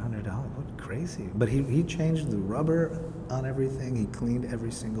 $1,800. What crazy. But he changed the rubber on everything. He cleaned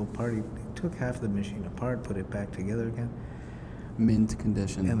every single part. He took half the machine apart, put it back together again. Mint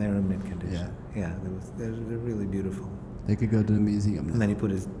condition. And they're in mint condition. Yeah, they're really beautiful. They could go to the museum now. And then he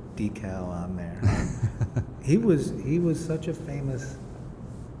put his decal on there. He was such a famous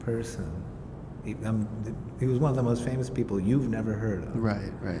person. He was one of the most famous people you've never heard of.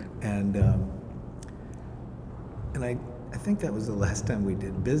 Right. And I think that was the last time we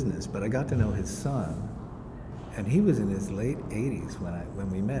did business, but I got to know his son, and he was in his late 80s when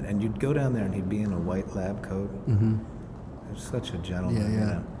we met. And you'd go down there, and he'd be in a white lab coat. Mm-hmm. He was such a gentleman.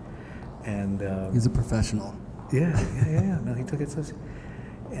 Yeah. And he's a professional. Yeah. No, he took it so.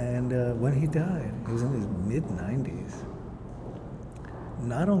 And when he died, he was in his mid-90s.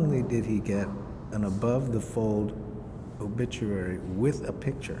 Not only did he get an above-the-fold obituary with a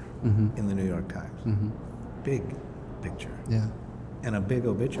picture in the New York Times, big picture, and a big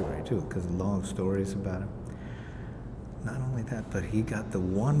obituary too, because long stories about him. Not only that, but he got the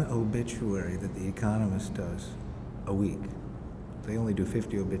one obituary that The Economist does a week. They only do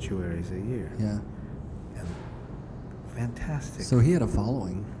 50 obituaries a year. Yeah. And fantastic. So he had a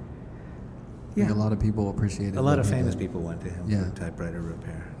following. Yeah. Like a lot of people appreciated. A lot of famous people went to him for typewriter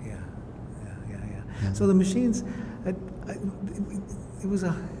repair. Yeah. So the machines, it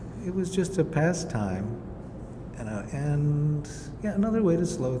was just a pastime, and another way to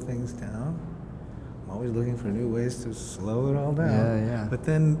slow things down. I'm always looking for new ways to slow it all down. Yeah. But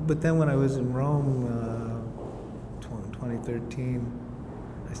then when I was in Rome, 2013,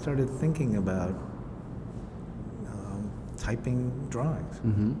 I started thinking about typing drawings.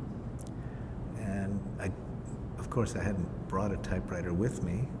 Mm-hmm. And of course, I hadn't brought a typewriter with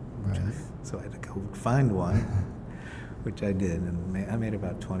me, so I had to go find one, which I did, and I made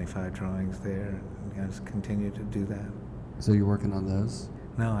about 25 drawings there, and I just continued to do that. So you're working on those?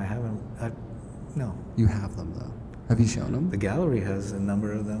 No, I haven't. No. You have them, though. Have you shown them? The gallery has a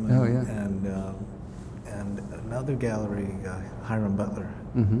number of them. And another gallery, Hiram Butler,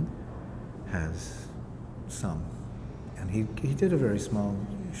 has some. And he did a very small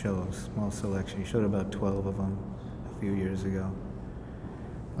show, a small selection. He showed about 12 of them a few years ago.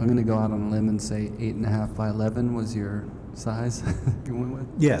 I'm going to go out on a limb and say 8.5 by 11 was your size you went with?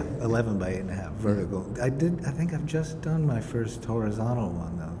 Yeah, 11 by 8.5, vertical. I think I've just done my first horizontal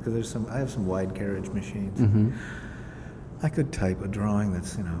one, though, because I have some wide carriage machines. Mm-hmm. I could type a drawing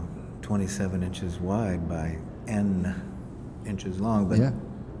that's, 27 inches wide by N inches long, but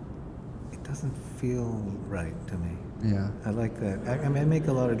it doesn't feel right to me. Yeah. I like that. I make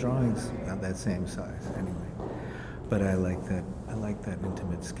a lot of drawings of that same size anyway. But I like that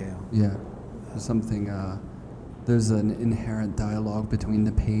intimate scale. Yeah. There's something, there's an inherent dialogue between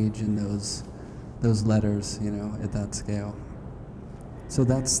the page and those letters, at that scale. So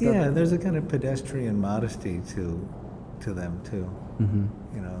there's a kind of pedestrian modesty to them too. Mm-hmm.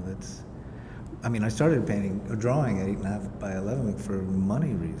 I started drawing at 8.5 by 11 for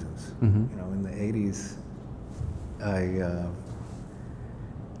money reasons. Mm-hmm. In the 80s,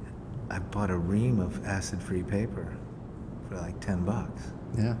 I bought a ream of acid-free paper for like $10.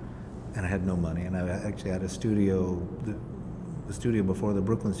 Yeah. And I had no money, and I actually had a studio. The studio before the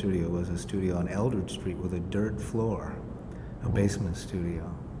Brooklyn studio was a studio on Eldridge Street with a dirt floor, a basement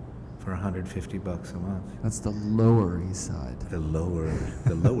studio, for $150 a month. That's the Lower East Side. The lower East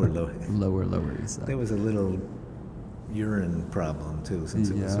Side. There was a little urine problem too, since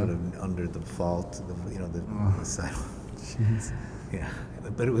it was sort of under the fault, the sidewalk. Jeez. Yeah,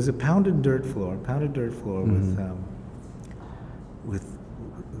 but it was a pounded dirt floor mm-hmm. with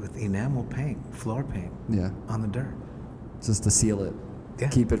enamel paint, floor paint, on the dirt. Just to seal it. Yeah.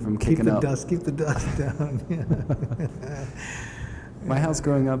 Keep it from kicking up. Keep the dust down. Yeah. My house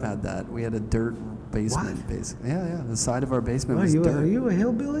growing up had that. We had a dirt basement. What? Basically. Yeah. The side of our basement was dirt. Are you a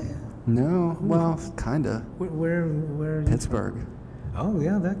hillbilly? No. Well, kinda. Where Pittsburgh. Oh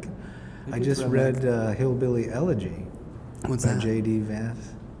yeah, I just read Hillbilly Elegy. What's by that? J.D.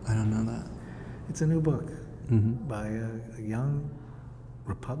 Vance. I don't know that. It's a new book mm-hmm. by a young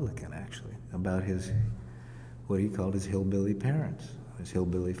Republican, actually, about what he called his hillbilly parents. His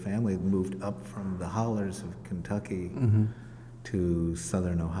hillbilly family moved up from the hollers of Kentucky mm-hmm. to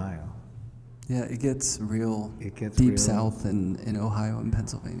southern Ohio. Yeah, it gets deep real. south in Ohio and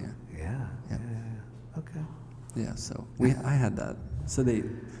Pennsylvania. Yeah. Okay. Yeah, so I had that. So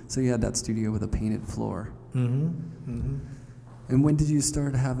you had that studio with a painted floor. Mm-hmm. Mm-hmm. And when did you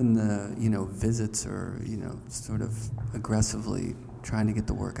start having the, visits or, sort of aggressively trying to get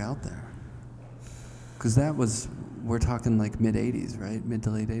the work out there? Because we're talking like mid-'80s, right? Mid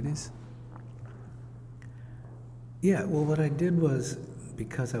to late 80s? Yeah, well, what I did was,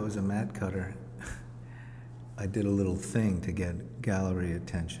 because I was a mat cutter, I did a little thing to get gallery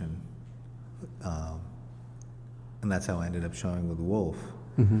attention. And that's how I ended up showing with Wolf.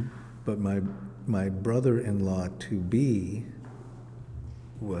 Mm-hmm. But my brother-in-law to-be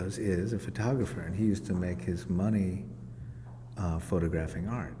is a photographer, and he used to make his money photographing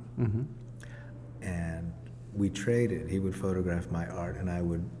art. Mm-hmm. And we traded. He would photograph my art, and I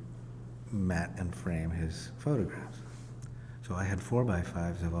would mat and frame his photographs. So I had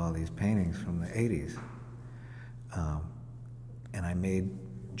 4x5s of all these paintings from the 80s. And I made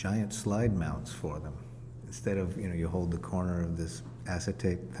giant slide mounts for them. Instead of, you hold the corner of this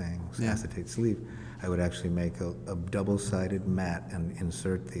acetate thing, acetate sleeve, I would actually make a double-sided mat and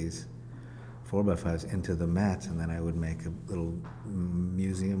insert these 4x5s into the mats, and then I would make a little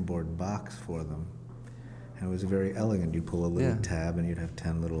museum board box for them. And it was very elegant. You'd pull a little tab, and you'd have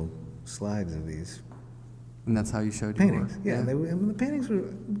 10 little slides of these. And that's how you showed paintings. Your work? Yeah, the paintings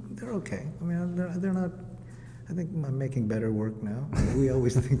they're okay. I mean, they're not. I think I'm making better work now. We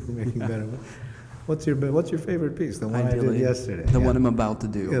always think we're making better work. What's your favorite piece? The one Ideally, I did yesterday. The one I'm about to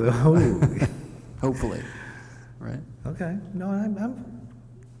do. Yeah, Hopefully, right? Okay. No, I'm.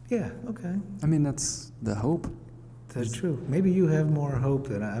 Yeah. Okay. I mean, that's the hope. That's true. Maybe you have more hope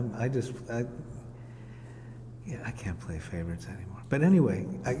than I can't play favorites anymore. But anyway,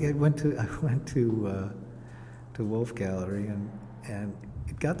 I went to Wolf Gallery and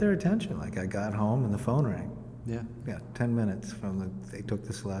it got their attention. Like, I got home and the phone rang. Yeah. Yeah. 10 minutes they took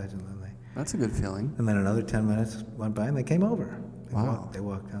the slides, and then That's a good feeling. And then another 10 minutes went by, and they came over. They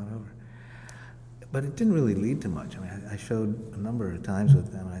walked on over. But it didn't really lead to much. I mean, I showed a number of times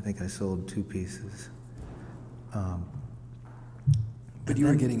with them, and I think I sold 2 pieces. But you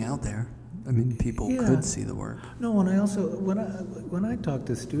were getting out there. I mean, people could see the work. No, and I also, when I talk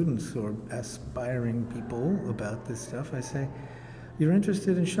to students or aspiring people about this stuff, I say, "You're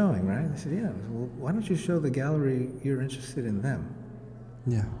interested in showing, right?" They said, "Yeah." Well, why don't you show the gallery you're interested in them?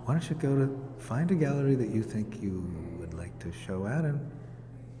 Yeah. Why don't you find a gallery that you think you would like to show at, and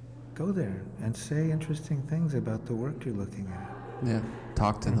go there and say interesting things about the work you're looking at. Yeah,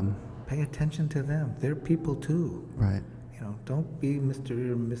 talk to them. Pay attention to them. They're people too. Right. Don't be Mr.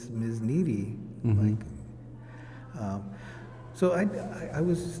 or Ms. Needy. Mm-hmm. So I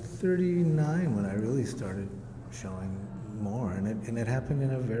was 39 when I really started showing more, and it happened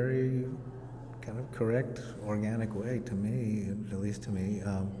in a very kind of correct, organic way to me, at least to me.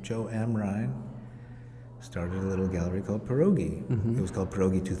 Joe Amrine started a little gallery called Pierogi. Mm-hmm. It was called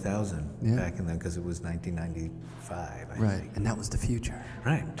Pierogi 2000 back in then, because it was 1995, I think. And that was the future.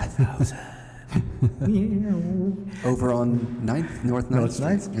 Right, 2000. Over on North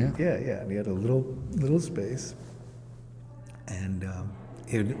 9th Street. Yeah. And he had a little space. And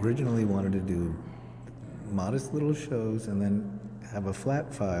he originally wanted to do modest little shows and then have a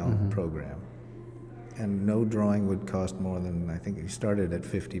flat file program. And no drawing would cost more than, I think he started at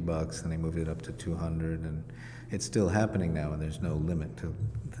 $50 and he moved it up to $200, and it's still happening now, and there's no limit to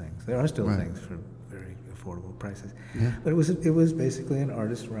things. There are still things for very affordable prices. Yeah. But it was basically an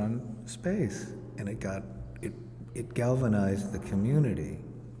artist-run space, and it galvanized the community.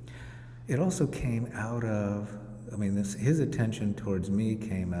 It also came out of, his attention towards me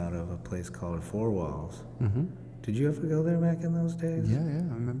came out of a place called Four Walls. Mm-hmm. Did you ever go there back in those days? Yeah,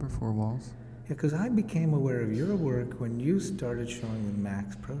 I remember Four Walls. Yeah, because I became aware of your work when you started showing with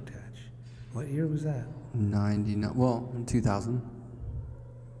Max Protech. What year was that? 99. Well, 2000. Wow.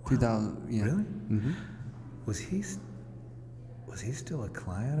 2000. Yeah. Really? Mm-hmm. Was he still a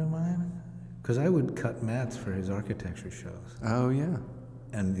client of mine? Because I would cut mats for his architecture shows. Oh yeah.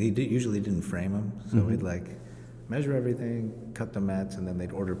 And he usually didn't frame them, so we'd measure everything, cut the mats, and then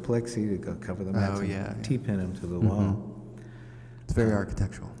they'd order plexi to cover the mats and T-pin them to the wall. It's very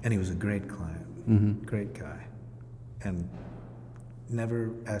architectural. And he was a great client, great guy, and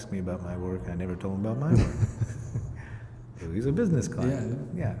never asked me about my work. I never told him about my work. He's a business client.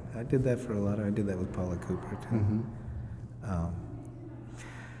 Yeah, I did that for I did that with Paula Cooper too. Mm-hmm.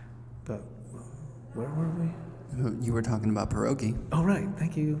 But where were we? You were talking about pierogi. Oh, right.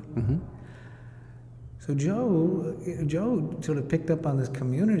 Thank you. Mm-hmm. So Joe sort of picked up on this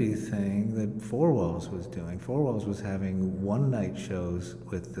community thing that Four Walls was doing. Four Walls was having one-night shows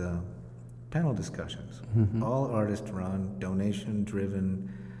with panel discussions. Mm-hmm. All artist-run, donation-driven,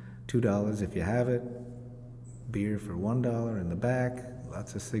 $2 if you have it, beer for $1 in the back,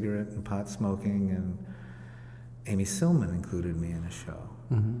 lots of cigarette and pot smoking, and Amy Sillman included me in a show.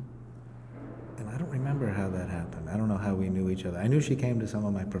 Mm-hmm. And I don't remember how that happened. I don't know how we knew each other. I knew she came to some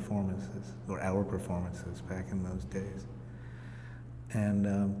of my performances, or our performances back in those days. And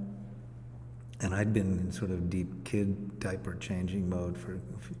I'd been in sort of deep kid diaper changing mode for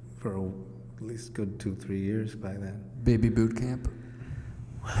at least good 2-3 years by then. Baby boot camp?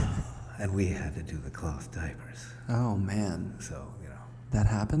 And we had to do the cloth diapers. Oh, man. So, That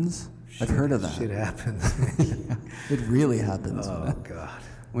happens? I've heard of that. Shit happens. Yeah, it really happens. Oh, God.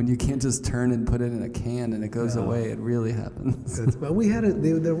 When you can't just turn and put it in a can and it goes away, it really happens. Well, we had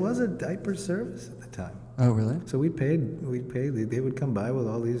there was a diaper service at the time. Oh, really? So we paid. They would come by with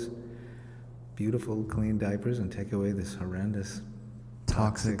all these beautiful, clean diapers and take away this horrendous,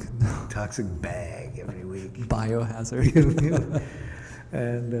 toxic bag every week. Biohazard.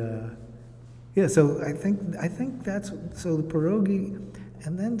 And so I think that's so the pierogi,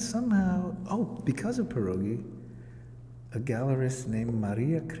 and then somehow because of pierogi, a gallerist named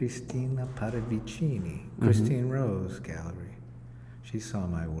Maria Cristina Paravicini, Christine Rose Gallery. She saw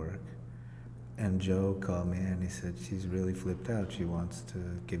my work, and Joe called me and he said, she's really flipped out. She wants to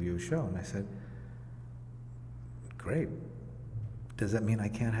give you a show. And I said, great. Does that mean I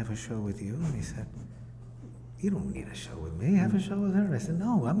can't have a show with you? And he said, you don't need a show with me. Have a show with her. And I said,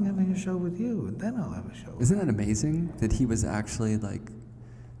 no, I'm having a show with you, and then I'll have a show with Isn't that amazing that he was actually like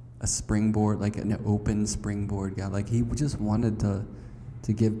a springboard, like an open springboard guy? Like he just wanted to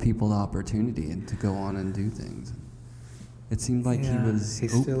give people the opportunity and to go on and do things. It seemed like he was. He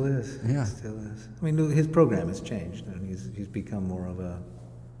still is. Yeah, he still is. I mean, his program has changed, and he's become more of a,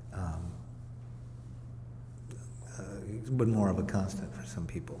 he's been more of a constant for some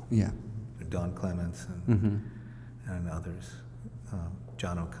people. Yeah, Don Clements and others,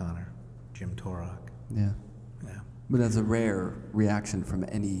 John O'Connor, Jim Torok. Yeah. But that's a rare reaction from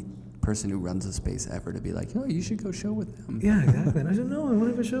any person who runs a space ever, to be like, oh, you should go show with them. Yeah, exactly. And I said, no, I want to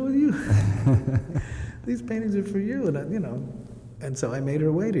have a show with you. These paintings are for you, and and so I made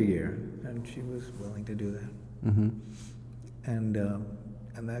her wait a year, and she was willing to do that. Mm-hmm. And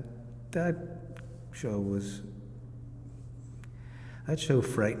that show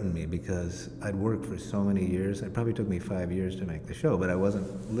frightened me because I'd worked for so many years. It probably took me 5 years to make the show, but I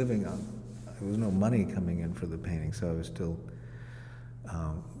wasn't living on. There was no money coming in for the painting, so I was still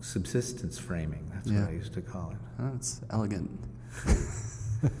subsistence framing. That's what I used to call it. Oh, that's elegant.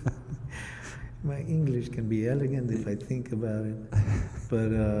 My English can be elegant if I think about it.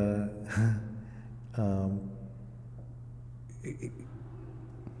 But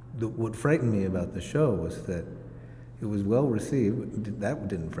what frightened me about the show was that it was well received. That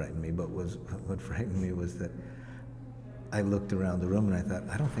didn't frighten me, but what frightened me was that I looked around the room and I thought,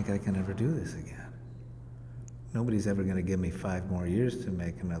 I don't think I can ever do this again. Nobody's ever going to give me 5 more years to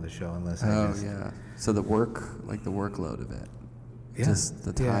make another show unless I just... Oh, yeah. So the workload of it. Yeah. Just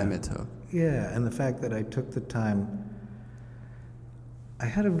the time it took. Yeah, and the fact that I took the time, I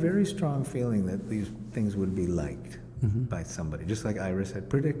had a very strong feeling that these things would be liked by somebody, just like Iris had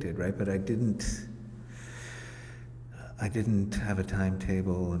predicted, right? But I didn't have a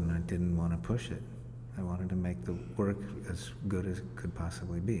timetable, and I didn't want to push it. I wanted to make the work as good as it could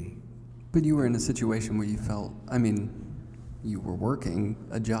possibly be. But you were in a situation where you felt, I mean, you were working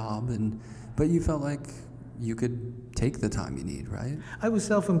a job, but you felt like you could take the time you need, right? I was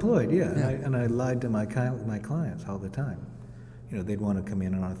self-employed, yeah. And I lied to my clients all the time. You know, they'd want to come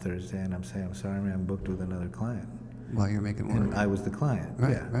in on a Thursday, and I'm saying, I'm sorry, man, I'm booked with another client. While you're making work. And I was the client.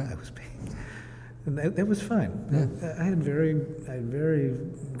 Right, yeah, right. I was paid. And that was fine. Yeah. I had very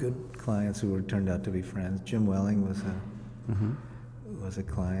good clients who turned out to be friends. Jim Welling was a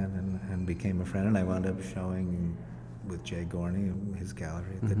client and became a friend, and I wound up showing with Jay Gorney, his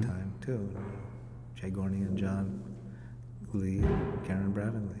gallery at the time too. Jay Gorney and John Lee and Karen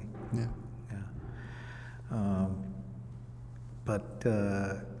Bravenley. Yeah. Yeah. But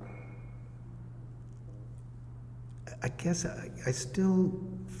I guess I still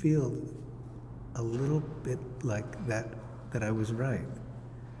feel a little bit like that I was right.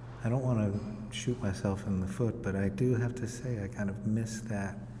 I don't want to shoot myself in the foot, but I do have to say I kind of miss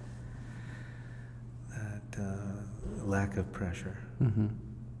that lack of pressure.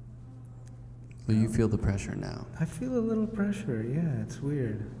 So you feel the pressure now? I feel a little pressure. Yeah, it's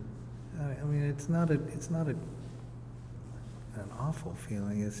weird. I mean, it's not an awful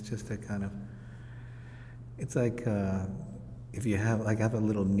feeling. It's just a kind of. It's like if you have I have a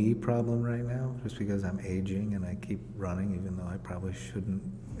little knee problem right now, just because I'm aging and I keep running, even though I probably shouldn't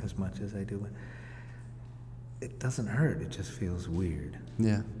as much as I do. It doesn't hurt. It just feels weird.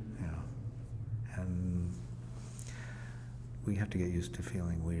 Yeah. You know, and we have to get used to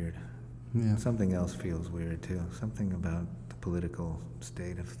feeling weird. Yeah. Something else feels weird too. Something about the political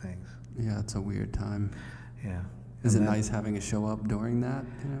state of things. Yeah, it's a weird time. Yeah. Is it nice having a show up during that?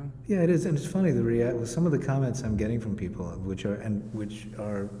 You know? Yeah, it is, and it's funny. Some of the comments I'm getting from people, which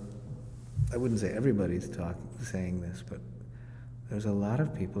are, I wouldn't say everybody's saying this, but there's a lot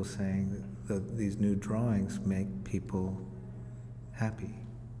of people saying that these new drawings make people happy.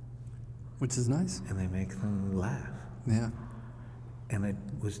 Which is nice. And they make them laugh. Yeah. And it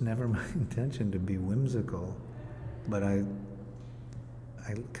was never my intention to be whimsical, but I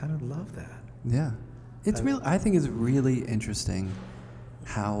kind of love that. Yeah. I think it's really interesting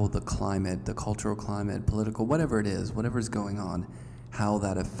how the climate, the cultural climate, political, whatever it is, whatever's going on, how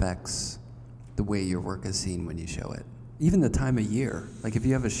that affects the way your work is seen when you show it. Even the time of year. Like if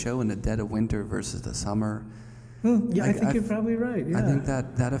you have a show in the dead of winter versus the summer. Yeah, I think you're probably right. Yeah. I think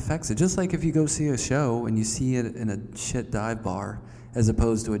that affects it. Just like if you go see a show and you see it in a shit dive bar as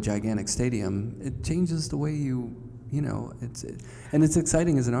opposed to a gigantic stadium, it changes the way and it's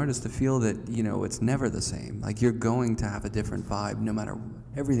exciting as an artist to feel that, it's never the same. Like you're going to have a different vibe no matter,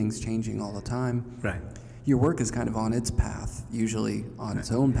 everything's changing all the time. Right. Your work is kind of on its path, usually on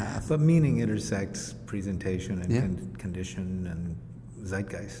its own path. But meaning intersects presentation and condition and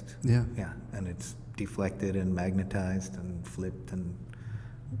zeitgeist. Yeah. Yeah, and it's deflected and magnetized and flipped and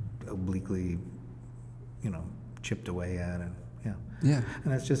obliquely, chipped away at, and yeah.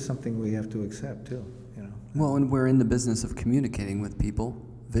 And that's just something we have to accept too. Well, and we're in the business of communicating with people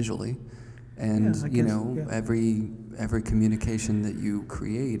visually, and every communication that you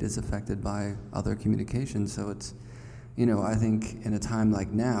create is affected by other communications. So it's, I think in a time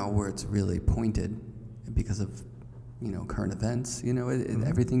like now where it's really pointed because of, current events,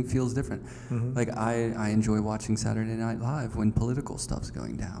 everything feels different. Like I enjoy watching Saturday Night Live when political stuff's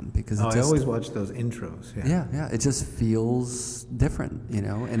going down because I always watch those intros. Yeah, it just feels different,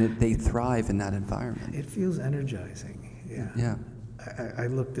 and they thrive in that environment. It feels energizing. Yeah. I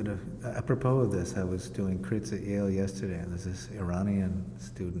looked at apropos of this, I was doing crits at Yale yesterday, and there's this Iranian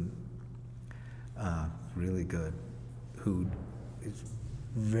student, really good, who is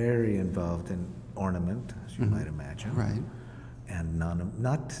very involved in ornament, as you might imagine, right? And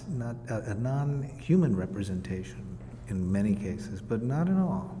not a non-human representation in many cases, but not in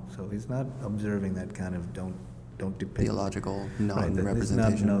all. So he's not observing that kind of don't depict theological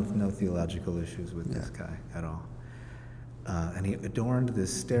non-representation. Right, no theological issues with this guy at all. And he adorned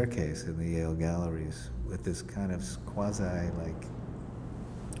this staircase in the Yale galleries with this kind of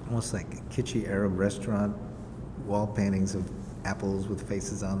almost like kitschy Arab restaurant wall paintings of apples with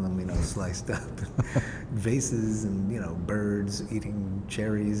faces on them, sliced up, vases and, birds eating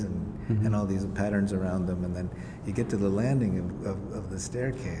cherries and all these patterns around them. And then you get to the landing of the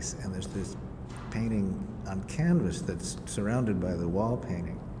staircase, and there's this painting on canvas that's surrounded by the wall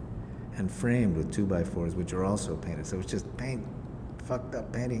painting and framed with 2x4s, which are also painted. So it's just paint fucked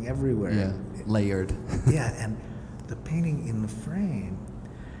up painting everywhere. Yeah, layered. Yeah, and the painting in the frame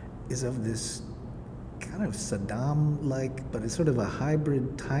is of this kind of Saddam-like, but it's sort of a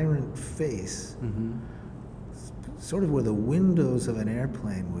hybrid tyrant face, sort of where the windows of an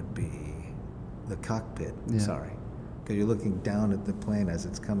airplane would be, the cockpit, sorry, because you're looking down at the plane as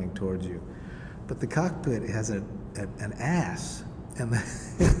it's coming towards you. But the cockpit has an ass, and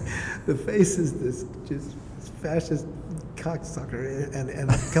the face is this just fascist cocksucker, and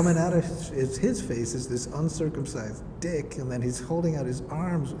coming out of his face is this uncircumcised dick, and then he's holding out his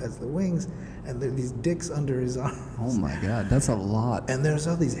arms as the wings, and there are these dicks under his arms. Oh my God, that's a lot. And there's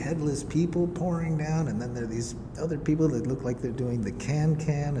all these headless people pouring down, and then there are these other people that look like they're doing the can,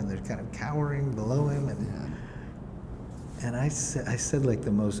 and they're kind of cowering below him, and I said like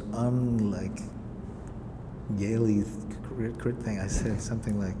the most gaily crit thing. I said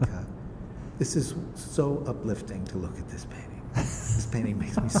something like, this is so uplifting to look at this painting. This painting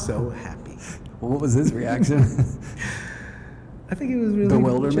makes me so happy. Well, what was his reaction? I think he was really...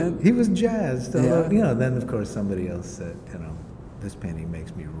 Bewilderment? He was jazzed. Although, Yeah. Then of course somebody else said, this painting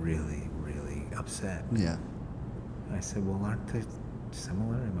makes me really, really upset. Yeah. And I said, well, aren't there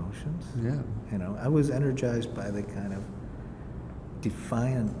similar emotions? Yeah. I was energized by the kind of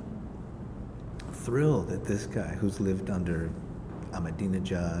defiant thrill that this guy who's lived under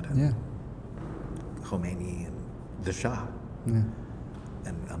Ahmadinejad and Khomeini and the Shah, and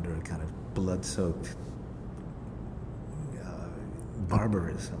under a kind of blood-soaked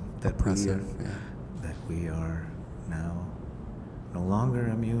barbarism that we are now no longer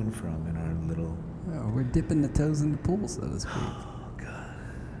immune from in our little... Oh, we're dipping the toes in the pool, so to speak. Oh, God.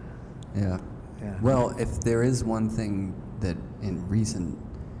 Yeah. Well, if there is one thing that in recent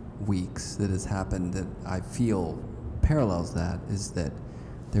weeks that has happened that I feel parallels that, is that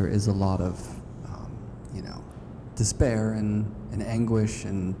there is a lot of despair and anguish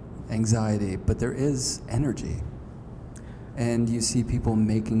and anxiety, but there is energy, and you see people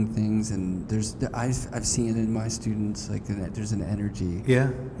making things, and I've seen it in my students, like there's an energy.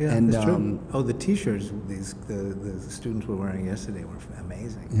 And it's true. The t-shirts the students were wearing yesterday were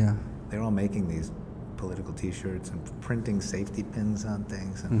amazing. They're all making these political t-shirts and printing safety pins on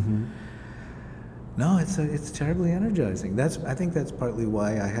things, and no, it's terribly energizing. I think that's partly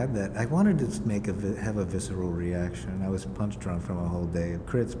why I had that. I wanted to have a visceral reaction. I was punch drunk from a whole day of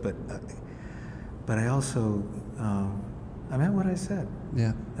crits, but I also I meant what I said.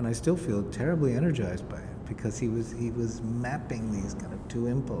 And I still feel terribly energized by it, because he was mapping these kind of two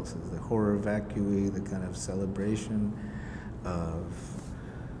impulses: the horror vacui, the kind of celebration of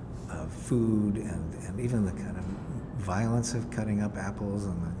food, and even the kind of violence of cutting up apples,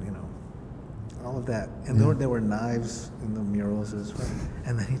 and all of that. And there were knives in the murals as well.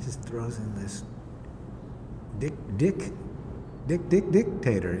 And then he just throws in this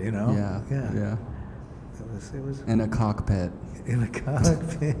dictator, Yeah. It was in a cockpit. In a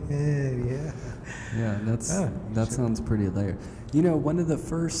cockpit, yeah. Yeah, that sounds pretty layered. One of the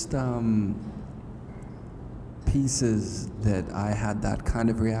first pieces that I had that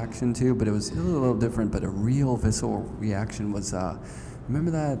kind of reaction to, but it was a little different, but a real visceral reaction was, remember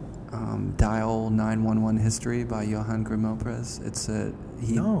that Dial 911 History by Johann Grimalprez?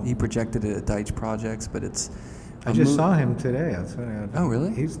 He projected it at Deitch Projects, but it's... I just saw him today. Oh,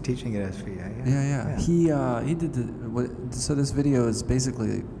 really? He's teaching at SVA. Yeah. He did so this video is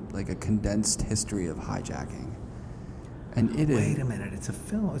basically like a condensed history of hijacking. And it is... Wait a minute, it's a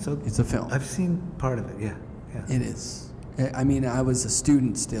film. It's a film. I've seen part of it, yeah. It is. I mean, I was a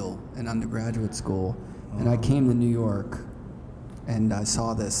student still in undergraduate school, and I came to New York, and I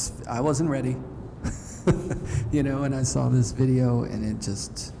saw this. I wasn't ready, and I saw this video, and it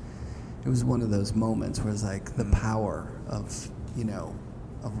was one of those moments where it's like the power of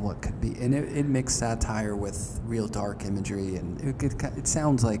what could be. And it mixed satire with real dark imagery, and it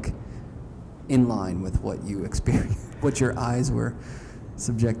sounds like in line with what you experienced, what your eyes were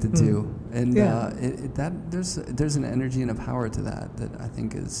subjected to, and there's an energy and a power to that I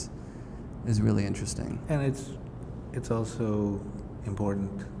think is really interesting. And it's also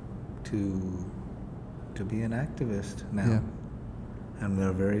important to be an activist now. And there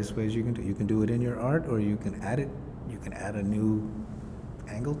are various ways you can do it. You can do it in your art, or you can add it. You can add a new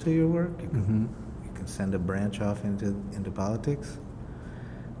angle to your work. You can send a branch off into politics,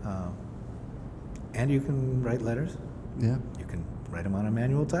 and you can write letters. You can write them on a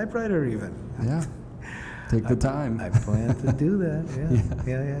manual typewriter, even. Take the time. I plan to do that.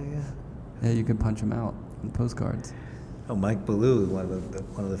 Yeah, you can punch them out on postcards. Oh, Mike Ballou,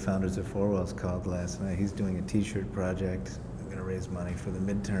 one of the founders of Four Walls, called last night. He's doing a T-shirt project. We're going to raise money for the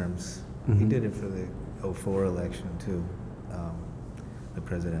midterms. He did it for the 2004 election too. the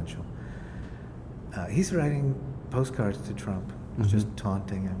presidential. He's writing postcards to Trump. He's just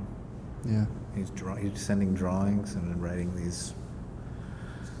taunting him. Yeah. He's sending drawings and writing these,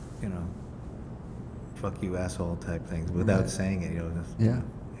 fuck you asshole type things without saying it. Yeah.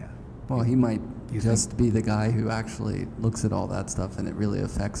 Well, he might just be the guy who actually looks at all that stuff and it really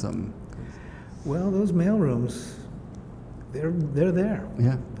affects him. Well, those mailrooms, they're there.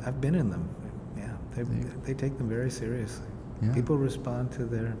 Yeah. I've been in them. Yeah, they take them very seriously. Yeah. People respond to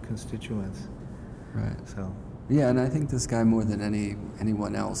their constituents. Right. So. Yeah, and I think this guy more than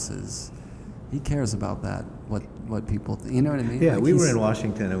anyone else he cares about that. What people, you know what I mean? Yeah, like we were in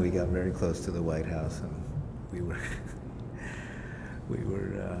Washington and we got very close to the White House and we were we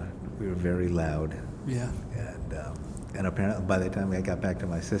were very loud. Yeah. And apparently by the time I got back to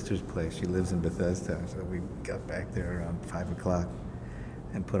my sister's place, she lives in Bethesda, so we got back there around 5 o'clock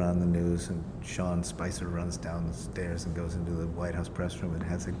and put on the news, and Sean Spicer runs down the stairs and goes into the White House press room and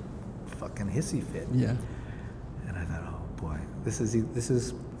has a fucking hissy fit. Yeah. And I thought, oh boy, this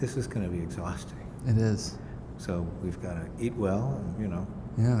is going to be exhausting. It is. So we've got to eat well, and,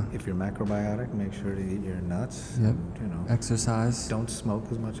 Yeah. if you're macrobiotic, make sure to eat your nuts. Yep. And, exercise. Don't smoke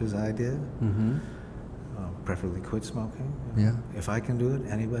as much as I did. Mm-hmm. Preferably quit smoking. Yeah. If I can do it,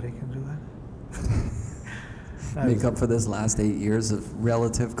 anybody can do it. Make up for this last 8 years of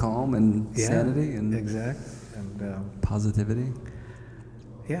relative calm and sanity and exactly. And positivity.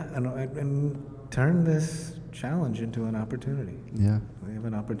 Yeah, and turn this challenge into an opportunity. Yeah. We have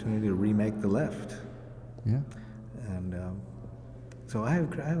an opportunity to remake the left. Yeah. And so I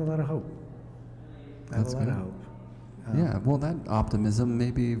have a lot of hope. That's good. Of hope. Yeah, well, that optimism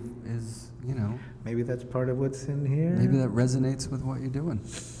maybe is, Maybe that's part of what's in here. Maybe that resonates with what you're doing.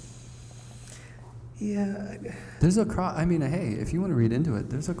 Yeah. There's hey, if you want to read into it,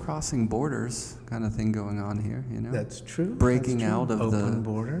 there's a crossing borders kind of thing going on here, That's true. Breaking out of open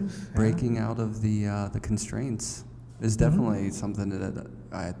borders. Breaking out of the constraints is definitely something that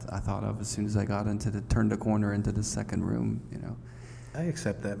I thought of as soon as I got turned a corner into the second room, I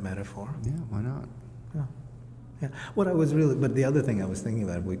accept that metaphor. Yeah, why not? Yeah. But the other thing I was thinking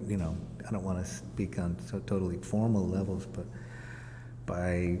about, I don't want to speak on so totally formal levels, but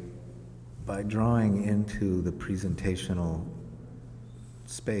by drawing into the presentational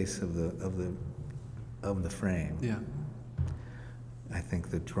space of the frame, Yeah. I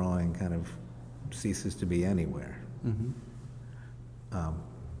think the drawing kind of ceases to be anywhere. Mm-hmm.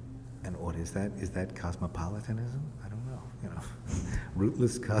 And what is that? Is that cosmopolitanism? I don't know.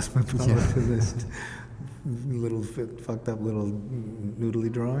 Rootless cosmopolitanist. Yeah. Little fucked up little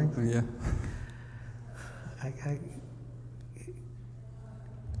noodly drawing. Yeah.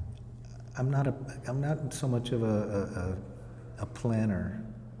 I'm not so much of a planner,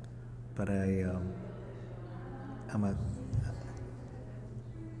 but I'm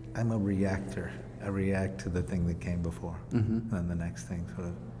a reactor. I react to the thing that came before, and then the next thing.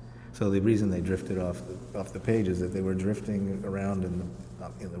 So the reason they drifted off the page is that they were drifting around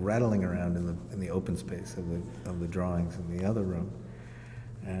rattling around in the open space of the drawings in the other room,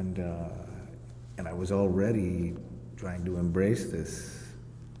 and I was already trying to embrace this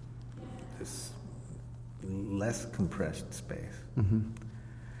less compressed space, and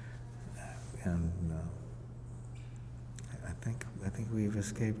I think we've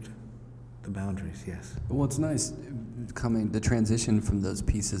escaped the boundaries. Yes. Well, it's nice the transition from those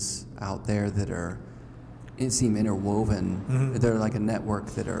pieces out there that seem interwoven. Mm-hmm. They're like a network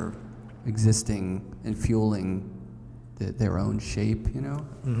that are existing and fueling their own shape,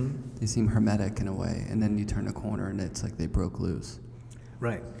 Mm-hmm. They seem hermetic in a way, and then you turn a corner and it's like they broke loose.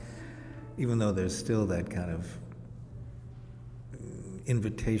 Right. Even though there's still that kind of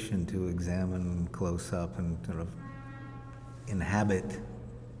invitation to examine close up and sort of inhabit.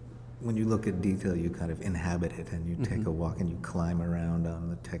 When you look at detail, you kind of inhabit it, and you take a walk and you climb around on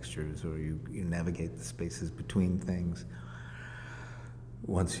the textures, or you navigate the spaces between things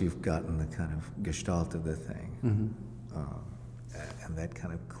once you've gotten the kind of gestalt of the thing. And that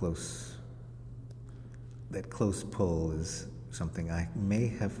kind of close pull is something I may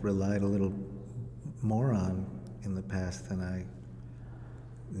have relied a little more on in the past than I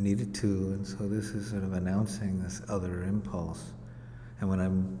needed to, and so this is sort of announcing this other impulse. And when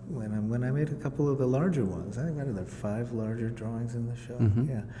I made a couple of the larger ones, I think there are 5 larger drawings in the show.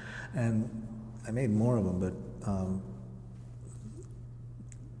 Yeah, and I made more of them, but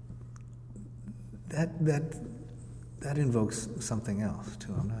that invokes something else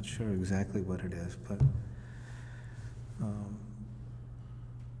too. I'm not sure exactly what it is, but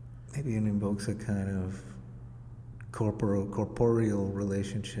maybe it invokes a kind of corporeal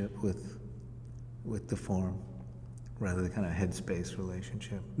relationship with the form, rather than kind of headspace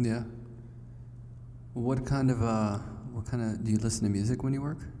relationship. Yeah. What kind of do you listen to music when you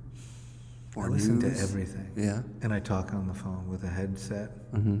work? Or I listen news? to everything. Yeah. And I talk on the phone with a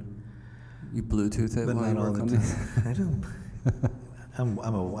headset. Mm-hmm. You Bluetooth it But while not you all work the on time. these? I don't.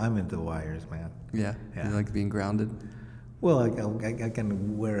 I'm into wires, man. Yeah. Yeah. You like being grounded? Well, I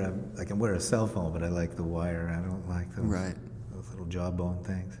can wear a cell phone, but I like the wire. I don't like those little jawbone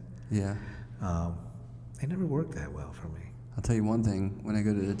things. Yeah. They never work that well for me. I'll tell you one thing. When I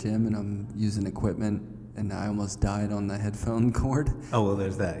go to the gym and I'm using equipment and I almost died on the headphone cord. Oh, well,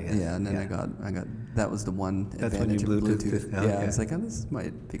 there's that. Yes. Yeah, and then I got that was the one That's when you advantage of Bluetooth. Bluetooth. Oh, Yeah, okay. I was like, oh, this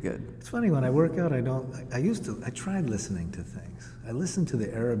might be good. It's funny, when I work out, I tried listening to things. I listened to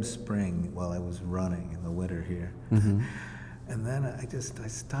the Arab Spring while I was running in the winter here. Mm-hmm. And then I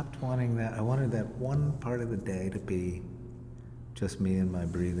stopped wanting that. I wanted that one part of the day to be just me and my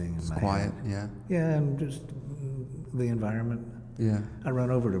breathing and It's my quiet, head. yeah. Yeah, and just the environment. Yeah. I run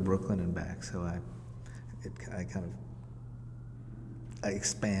over to Brooklyn and back, so I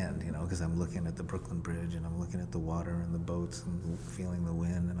expand, because I'm looking at the Brooklyn Bridge and I'm looking at the water and the boats and feeling the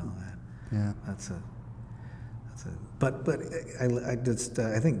wind and all that. Yeah. But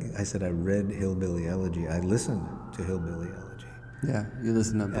I think I said I read Hillbilly Elegy. I listened to Hillbilly Elegy. Yeah, you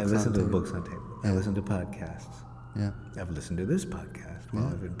listen to books I listened on to tape. books on tape. Yeah. I listened to podcasts. Yeah. I've listened to this podcast while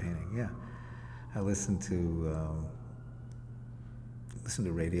Yeah. I've been painting. Yeah, I listened to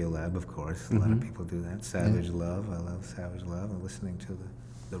Radio Lab, of course. A lot of people do that. Savage Love. I love Savage Love. I'm listening to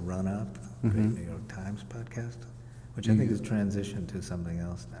the Run Up, the Great New York Times podcast, which I think has transitioned to something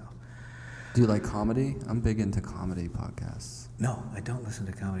else now. Do you like comedy? I'm big into comedy podcasts. No, I don't listen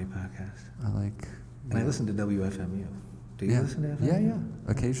to comedy podcasts. I like. And I listen to WFMU. Do you listen to FMU?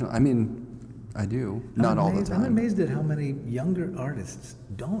 Yeah. Occasionally. I mean, I do. Not all the time. I'm amazed at how many younger artists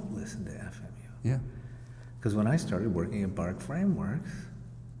don't listen to FMU. Yeah. Because when I started working at Bark Frameworks,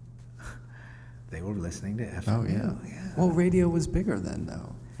 they were listening to FMU. Oh, yeah. Well, radio was bigger then,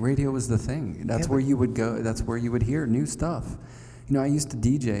 though. Radio was the thing. That's where you would go. That's where you would hear new stuff. I used to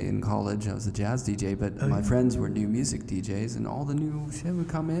DJ in college. I was a jazz DJ, but my friends were new music DJs, and all the new shit would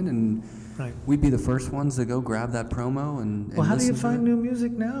come in, and we'd be the first ones to go grab that promo and Well, how do you listen to find it. new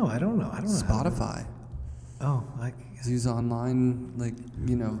music now? I don't know. Spotify. Use online,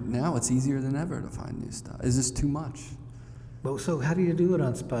 now it's easier than ever to find new stuff. Is this too much? Well, so how do you do it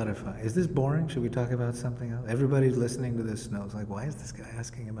on Spotify? Is this boring? Should we talk about something else? Everybody's listening to this knows, why is this guy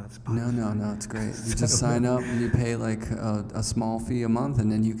asking about Spotify? No, it's great. You just sign up and you pay like a small fee a month,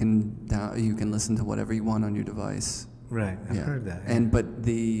 and then you can listen to whatever you want on your device. Right, I've heard that. Yeah. But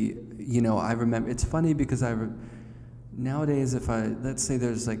I remember, it's funny because nowadays, let's say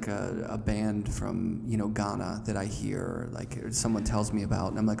there's like a band from, Ghana that I hear, or someone tells me about,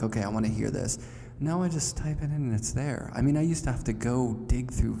 and I'm like, okay, I want to hear this. Now I just type it in and it's there. I mean, I used to have to go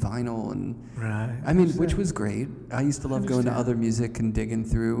dig through vinyl which was great. I used to love going to other music and digging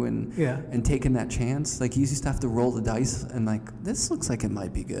through and taking that chance. Like, you used to have to roll the dice and this looks like it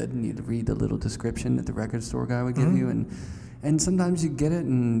might be good, and you'd read the little description that the record store guy would give you, and sometimes you get it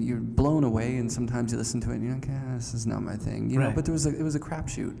and you're blown away, and sometimes you listen to it and you're like, this is not my thing, know. But it was a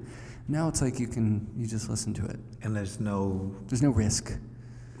crapshoot. Now it's like you just listen to it, and there's no risk.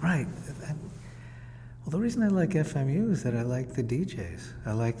 Right. Well, the reason I like FMU is that I like the DJs.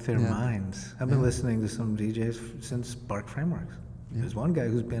 I like their minds. I've been listening to some DJs since Bark Frameworks. Yeah. There's one guy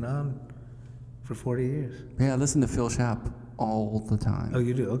who's been on for 40 years. Yeah, I listen to Phil Schaap all the time. Oh,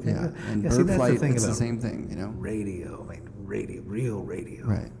 you do? Okay. Yeah, and Bird Flight, the it's the same thing, Radio, real radio.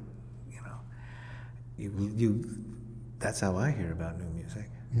 Right. That's how I hear about new music.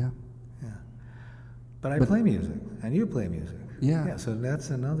 Yeah. Yeah. But I play music, and you play music. Yeah. Yeah, so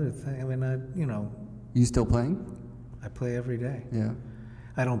that's another thing. I mean, You still playing? I play every day. Yeah.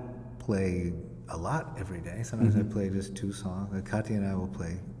 I don't play a lot every day. Sometimes I play just 2 songs. Katya and I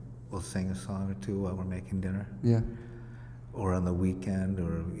we'll sing a song or 2 while we're making dinner. Yeah. Or on the weekend,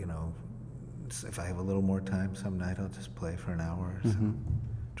 or, if I have a little more time some night, I'll just play for an hour or so.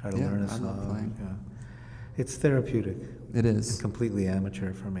 Try to learn a song. I love playing. It's therapeutic. It is. It's completely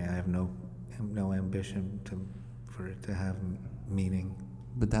amateur for me. I have no ambition for it to have meaning.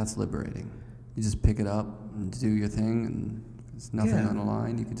 But that's liberating. You just pick it up and do your thing, and there's nothing on the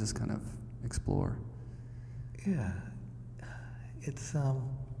line. You can just kind of explore. Yeah. It's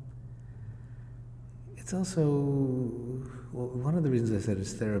also, one of the reasons I said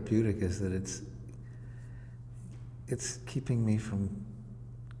it's therapeutic is that it's keeping me from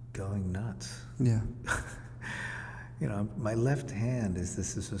going nuts. Yeah. My left hand is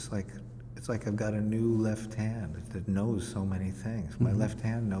just like, it's like I've got a new left hand that knows so many things. My left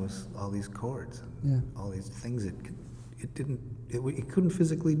hand knows all these chords and all these things it can he couldn't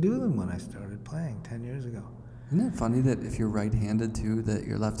physically do them when I started playing 10 years ago. Isn't it funny that if you're right-handed too, that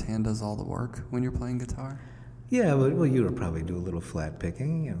your left hand does all the work when you're playing guitar? Yeah, well, you would probably do a little flat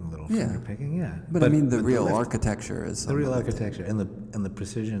picking and a little finger picking, yeah. But I mean, the real architecture is the real architecture, and the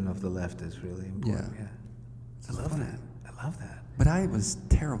precision of the left is really important. Yeah, I love that. I love that. But I was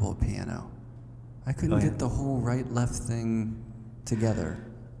terrible at piano. I couldn't get the whole right-left thing together.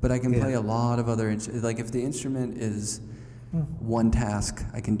 But I can play a lot of other like if the instrument is one task,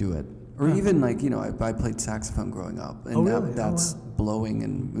 I can do it. Or even like, I played saxophone growing up, and that's blowing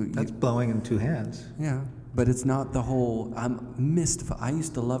and that's blowing in two hands. Yeah. But it's not the whole. I'm mystified. I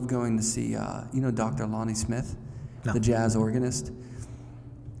used to love going to see, Dr. Lonnie Smith, the jazz organist.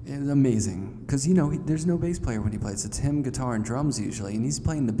 It was amazing because there's no bass player when he plays. It's him, guitar, and drums usually, and he's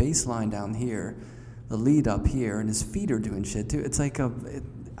playing the bass line down here, the lead up here, and his feet are doing shit too. It's like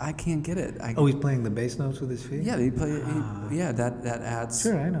I can't get it. He's playing the bass notes with his feet. Yeah, that adds.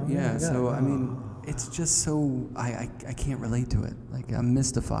 Sure, I know. Yeah, so I mean. It's just so I can't relate to it. Like I'm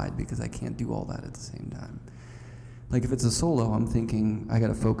mystified because I can't do all that at the same time. Like if it's a solo, I'm thinking I got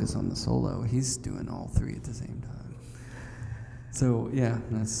to focus on the solo. He's doing all three at the same time. So yeah,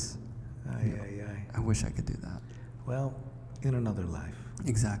 that's. I wish I could do that. Well, in another life.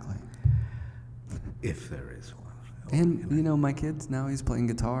 Exactly. If there is one. And my kid now he's playing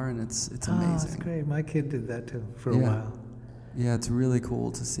guitar and it's amazing. That's great. My kid did that too for a while. Yeah, it's really cool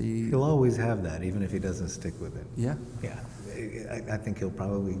to see. He'll always have that, even if he doesn't stick with it. Yeah? Yeah. I think he'll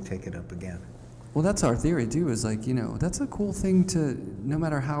probably take it up again. Well, that's our theory, too, is like, that's a cool thing to, no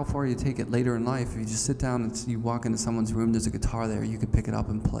matter how far you take it later in life, if you just sit down and you walk into someone's room, there's a guitar there, you could pick it up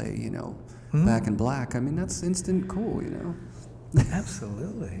and play, Back in Black. I mean, that's instant cool,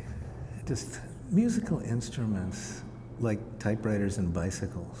 Absolutely. Just musical instruments, like typewriters and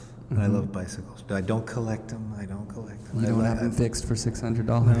bicycles. I love bicycles. I don't collect them. You don't have them fixed for $600?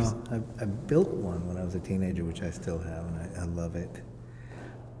 No, I built one when I was a teenager, which I still have, and I love it.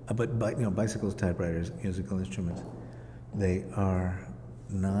 But bicycles, typewriters, musical instruments, they are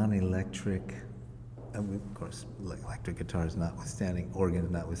non-electric. Of course, electric guitars notwithstanding, organs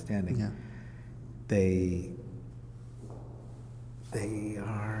notwithstanding. Yeah. They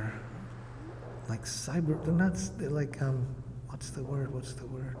are like cyber. They're not. They're like What's the word?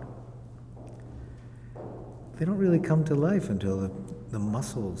 They don't really come to life until the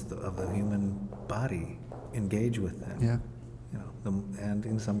muscles of the human body engage with them. Yeah. And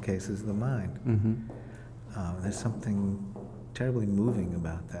in some cases, the mind. Mm-hmm. There's something terribly moving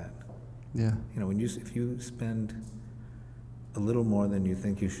about that. Yeah. If you spend a little more than you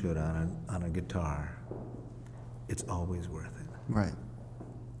think you should on a guitar, it's always worth it. Right.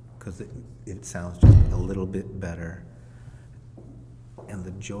 Because it sounds just a little bit better. And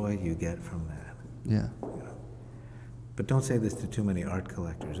the joy you get from that. Yeah. But don't say this to too many art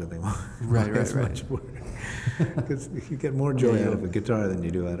collectors, or they won't. Right. Much work. Because you get more joy out of a guitar than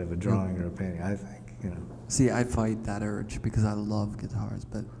you do out of a drawing or a painting, I think. See, I fight that urge because I love guitars,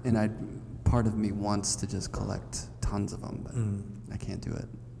 part of me wants to just collect tons of them, but I can't do it.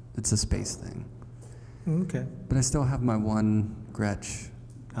 It's a space thing. Okay. But I still have my one Gretsch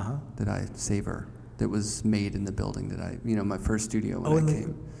that I savor. That was made in the building that my first studio when I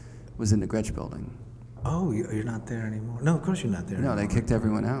came was in the Gretsch building. Oh, you're not there anymore? No, of course you're not there anymore. No, they kicked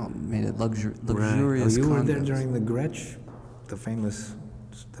everyone out and made it luxurious Right. Oh, you were there condos. during the Gretsch, the famous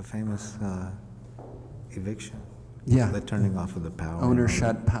eviction. Yeah. The turning off of the power. Owner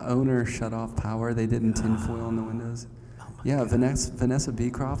shut off power. They did in tinfoil on the windows. Yeah, Vanessa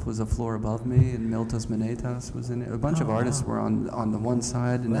Beecroft was a floor above me, and Miltos Manetas was in it. A bunch of artists were on the one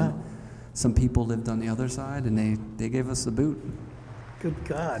side, and then some people lived on the other side, and they gave us the boot. Good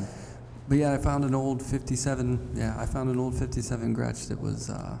God. But yeah, I found an old 57. Yeah, I found an old 57 Gretsch that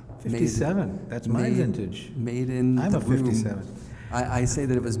was 57. That's my vintage. Made in I'm the a room. 57. I say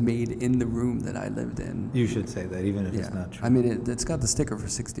that it was made in the room that I lived in. You should say that, even if it's not true. I mean, it's got the sticker for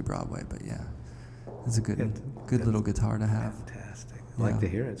 60 Broadway, but yeah, it's a good little guitar to have. Fantastic. I'd like to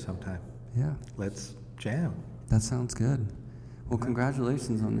hear it sometime. Yeah. Let's jam. That sounds good. Well,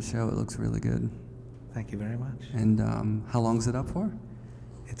 congratulations on the show. It looks really good. Thank you very much. And how long is it up for?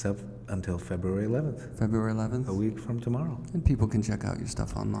 It's up until February 11th. February 11th? A week from tomorrow. And people can check out your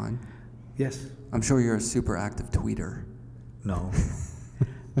stuff online. Yes. I'm sure you're a super active tweeter. No.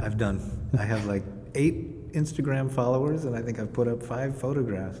 I have like 8 Instagram followers, and I think I've put up 5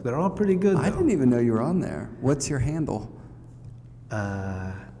 photographs. They're all pretty good, though. I didn't even know you were on there. What's your handle?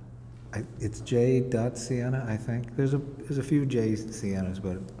 It's j.siena, I think. There's a few J Sienas,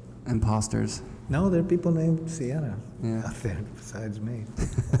 but... Imposters. No, there are people named Siena out there besides me.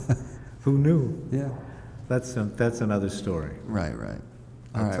 Who knew? Yeah. That's another story. Right.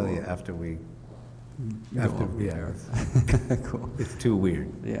 I'll tell you after we. Cool. It's too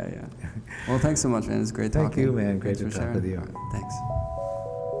weird. Yeah. Well, thanks so much, man. It's great talking. Thank you, man. Great Thanks to for talk sharing. with you. All right, thanks.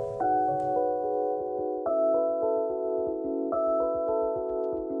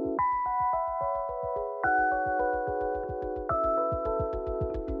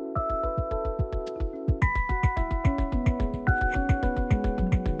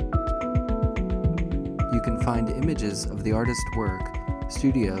 You can find images of the artist's work,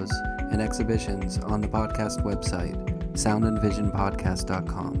 studios, and exhibitions on the podcast website,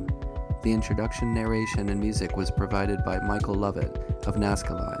 soundandvisionpodcast.com. The introduction, narration, and music was provided by Michael Lovett of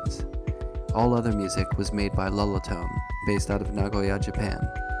Nazca Lines. All other music was made by Lullotone, based out of Nagoya, Japan.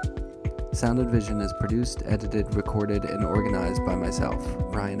 Sound and Vision is produced, edited, recorded, and organized by myself,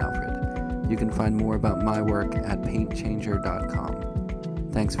 Brian Alfred. You can find more about my work at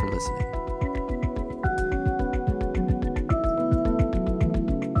paintchanger.com. Thanks for listening.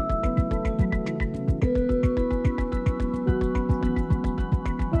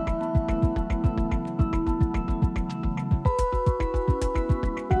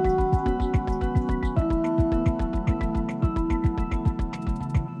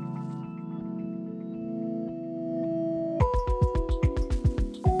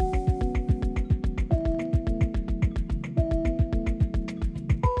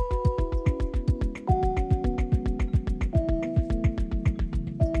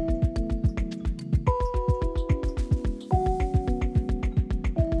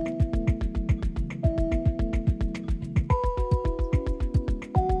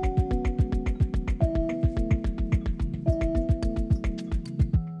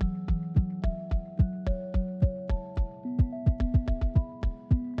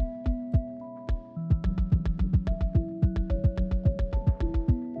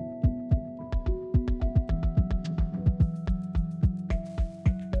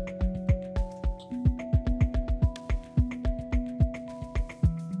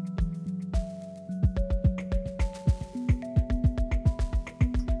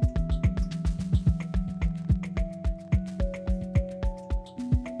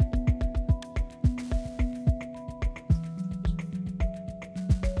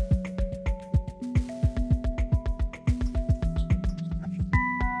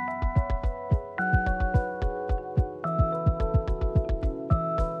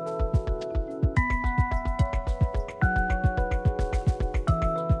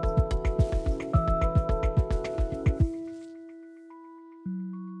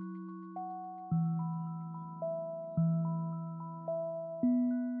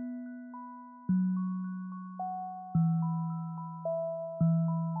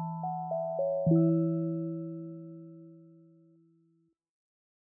 you.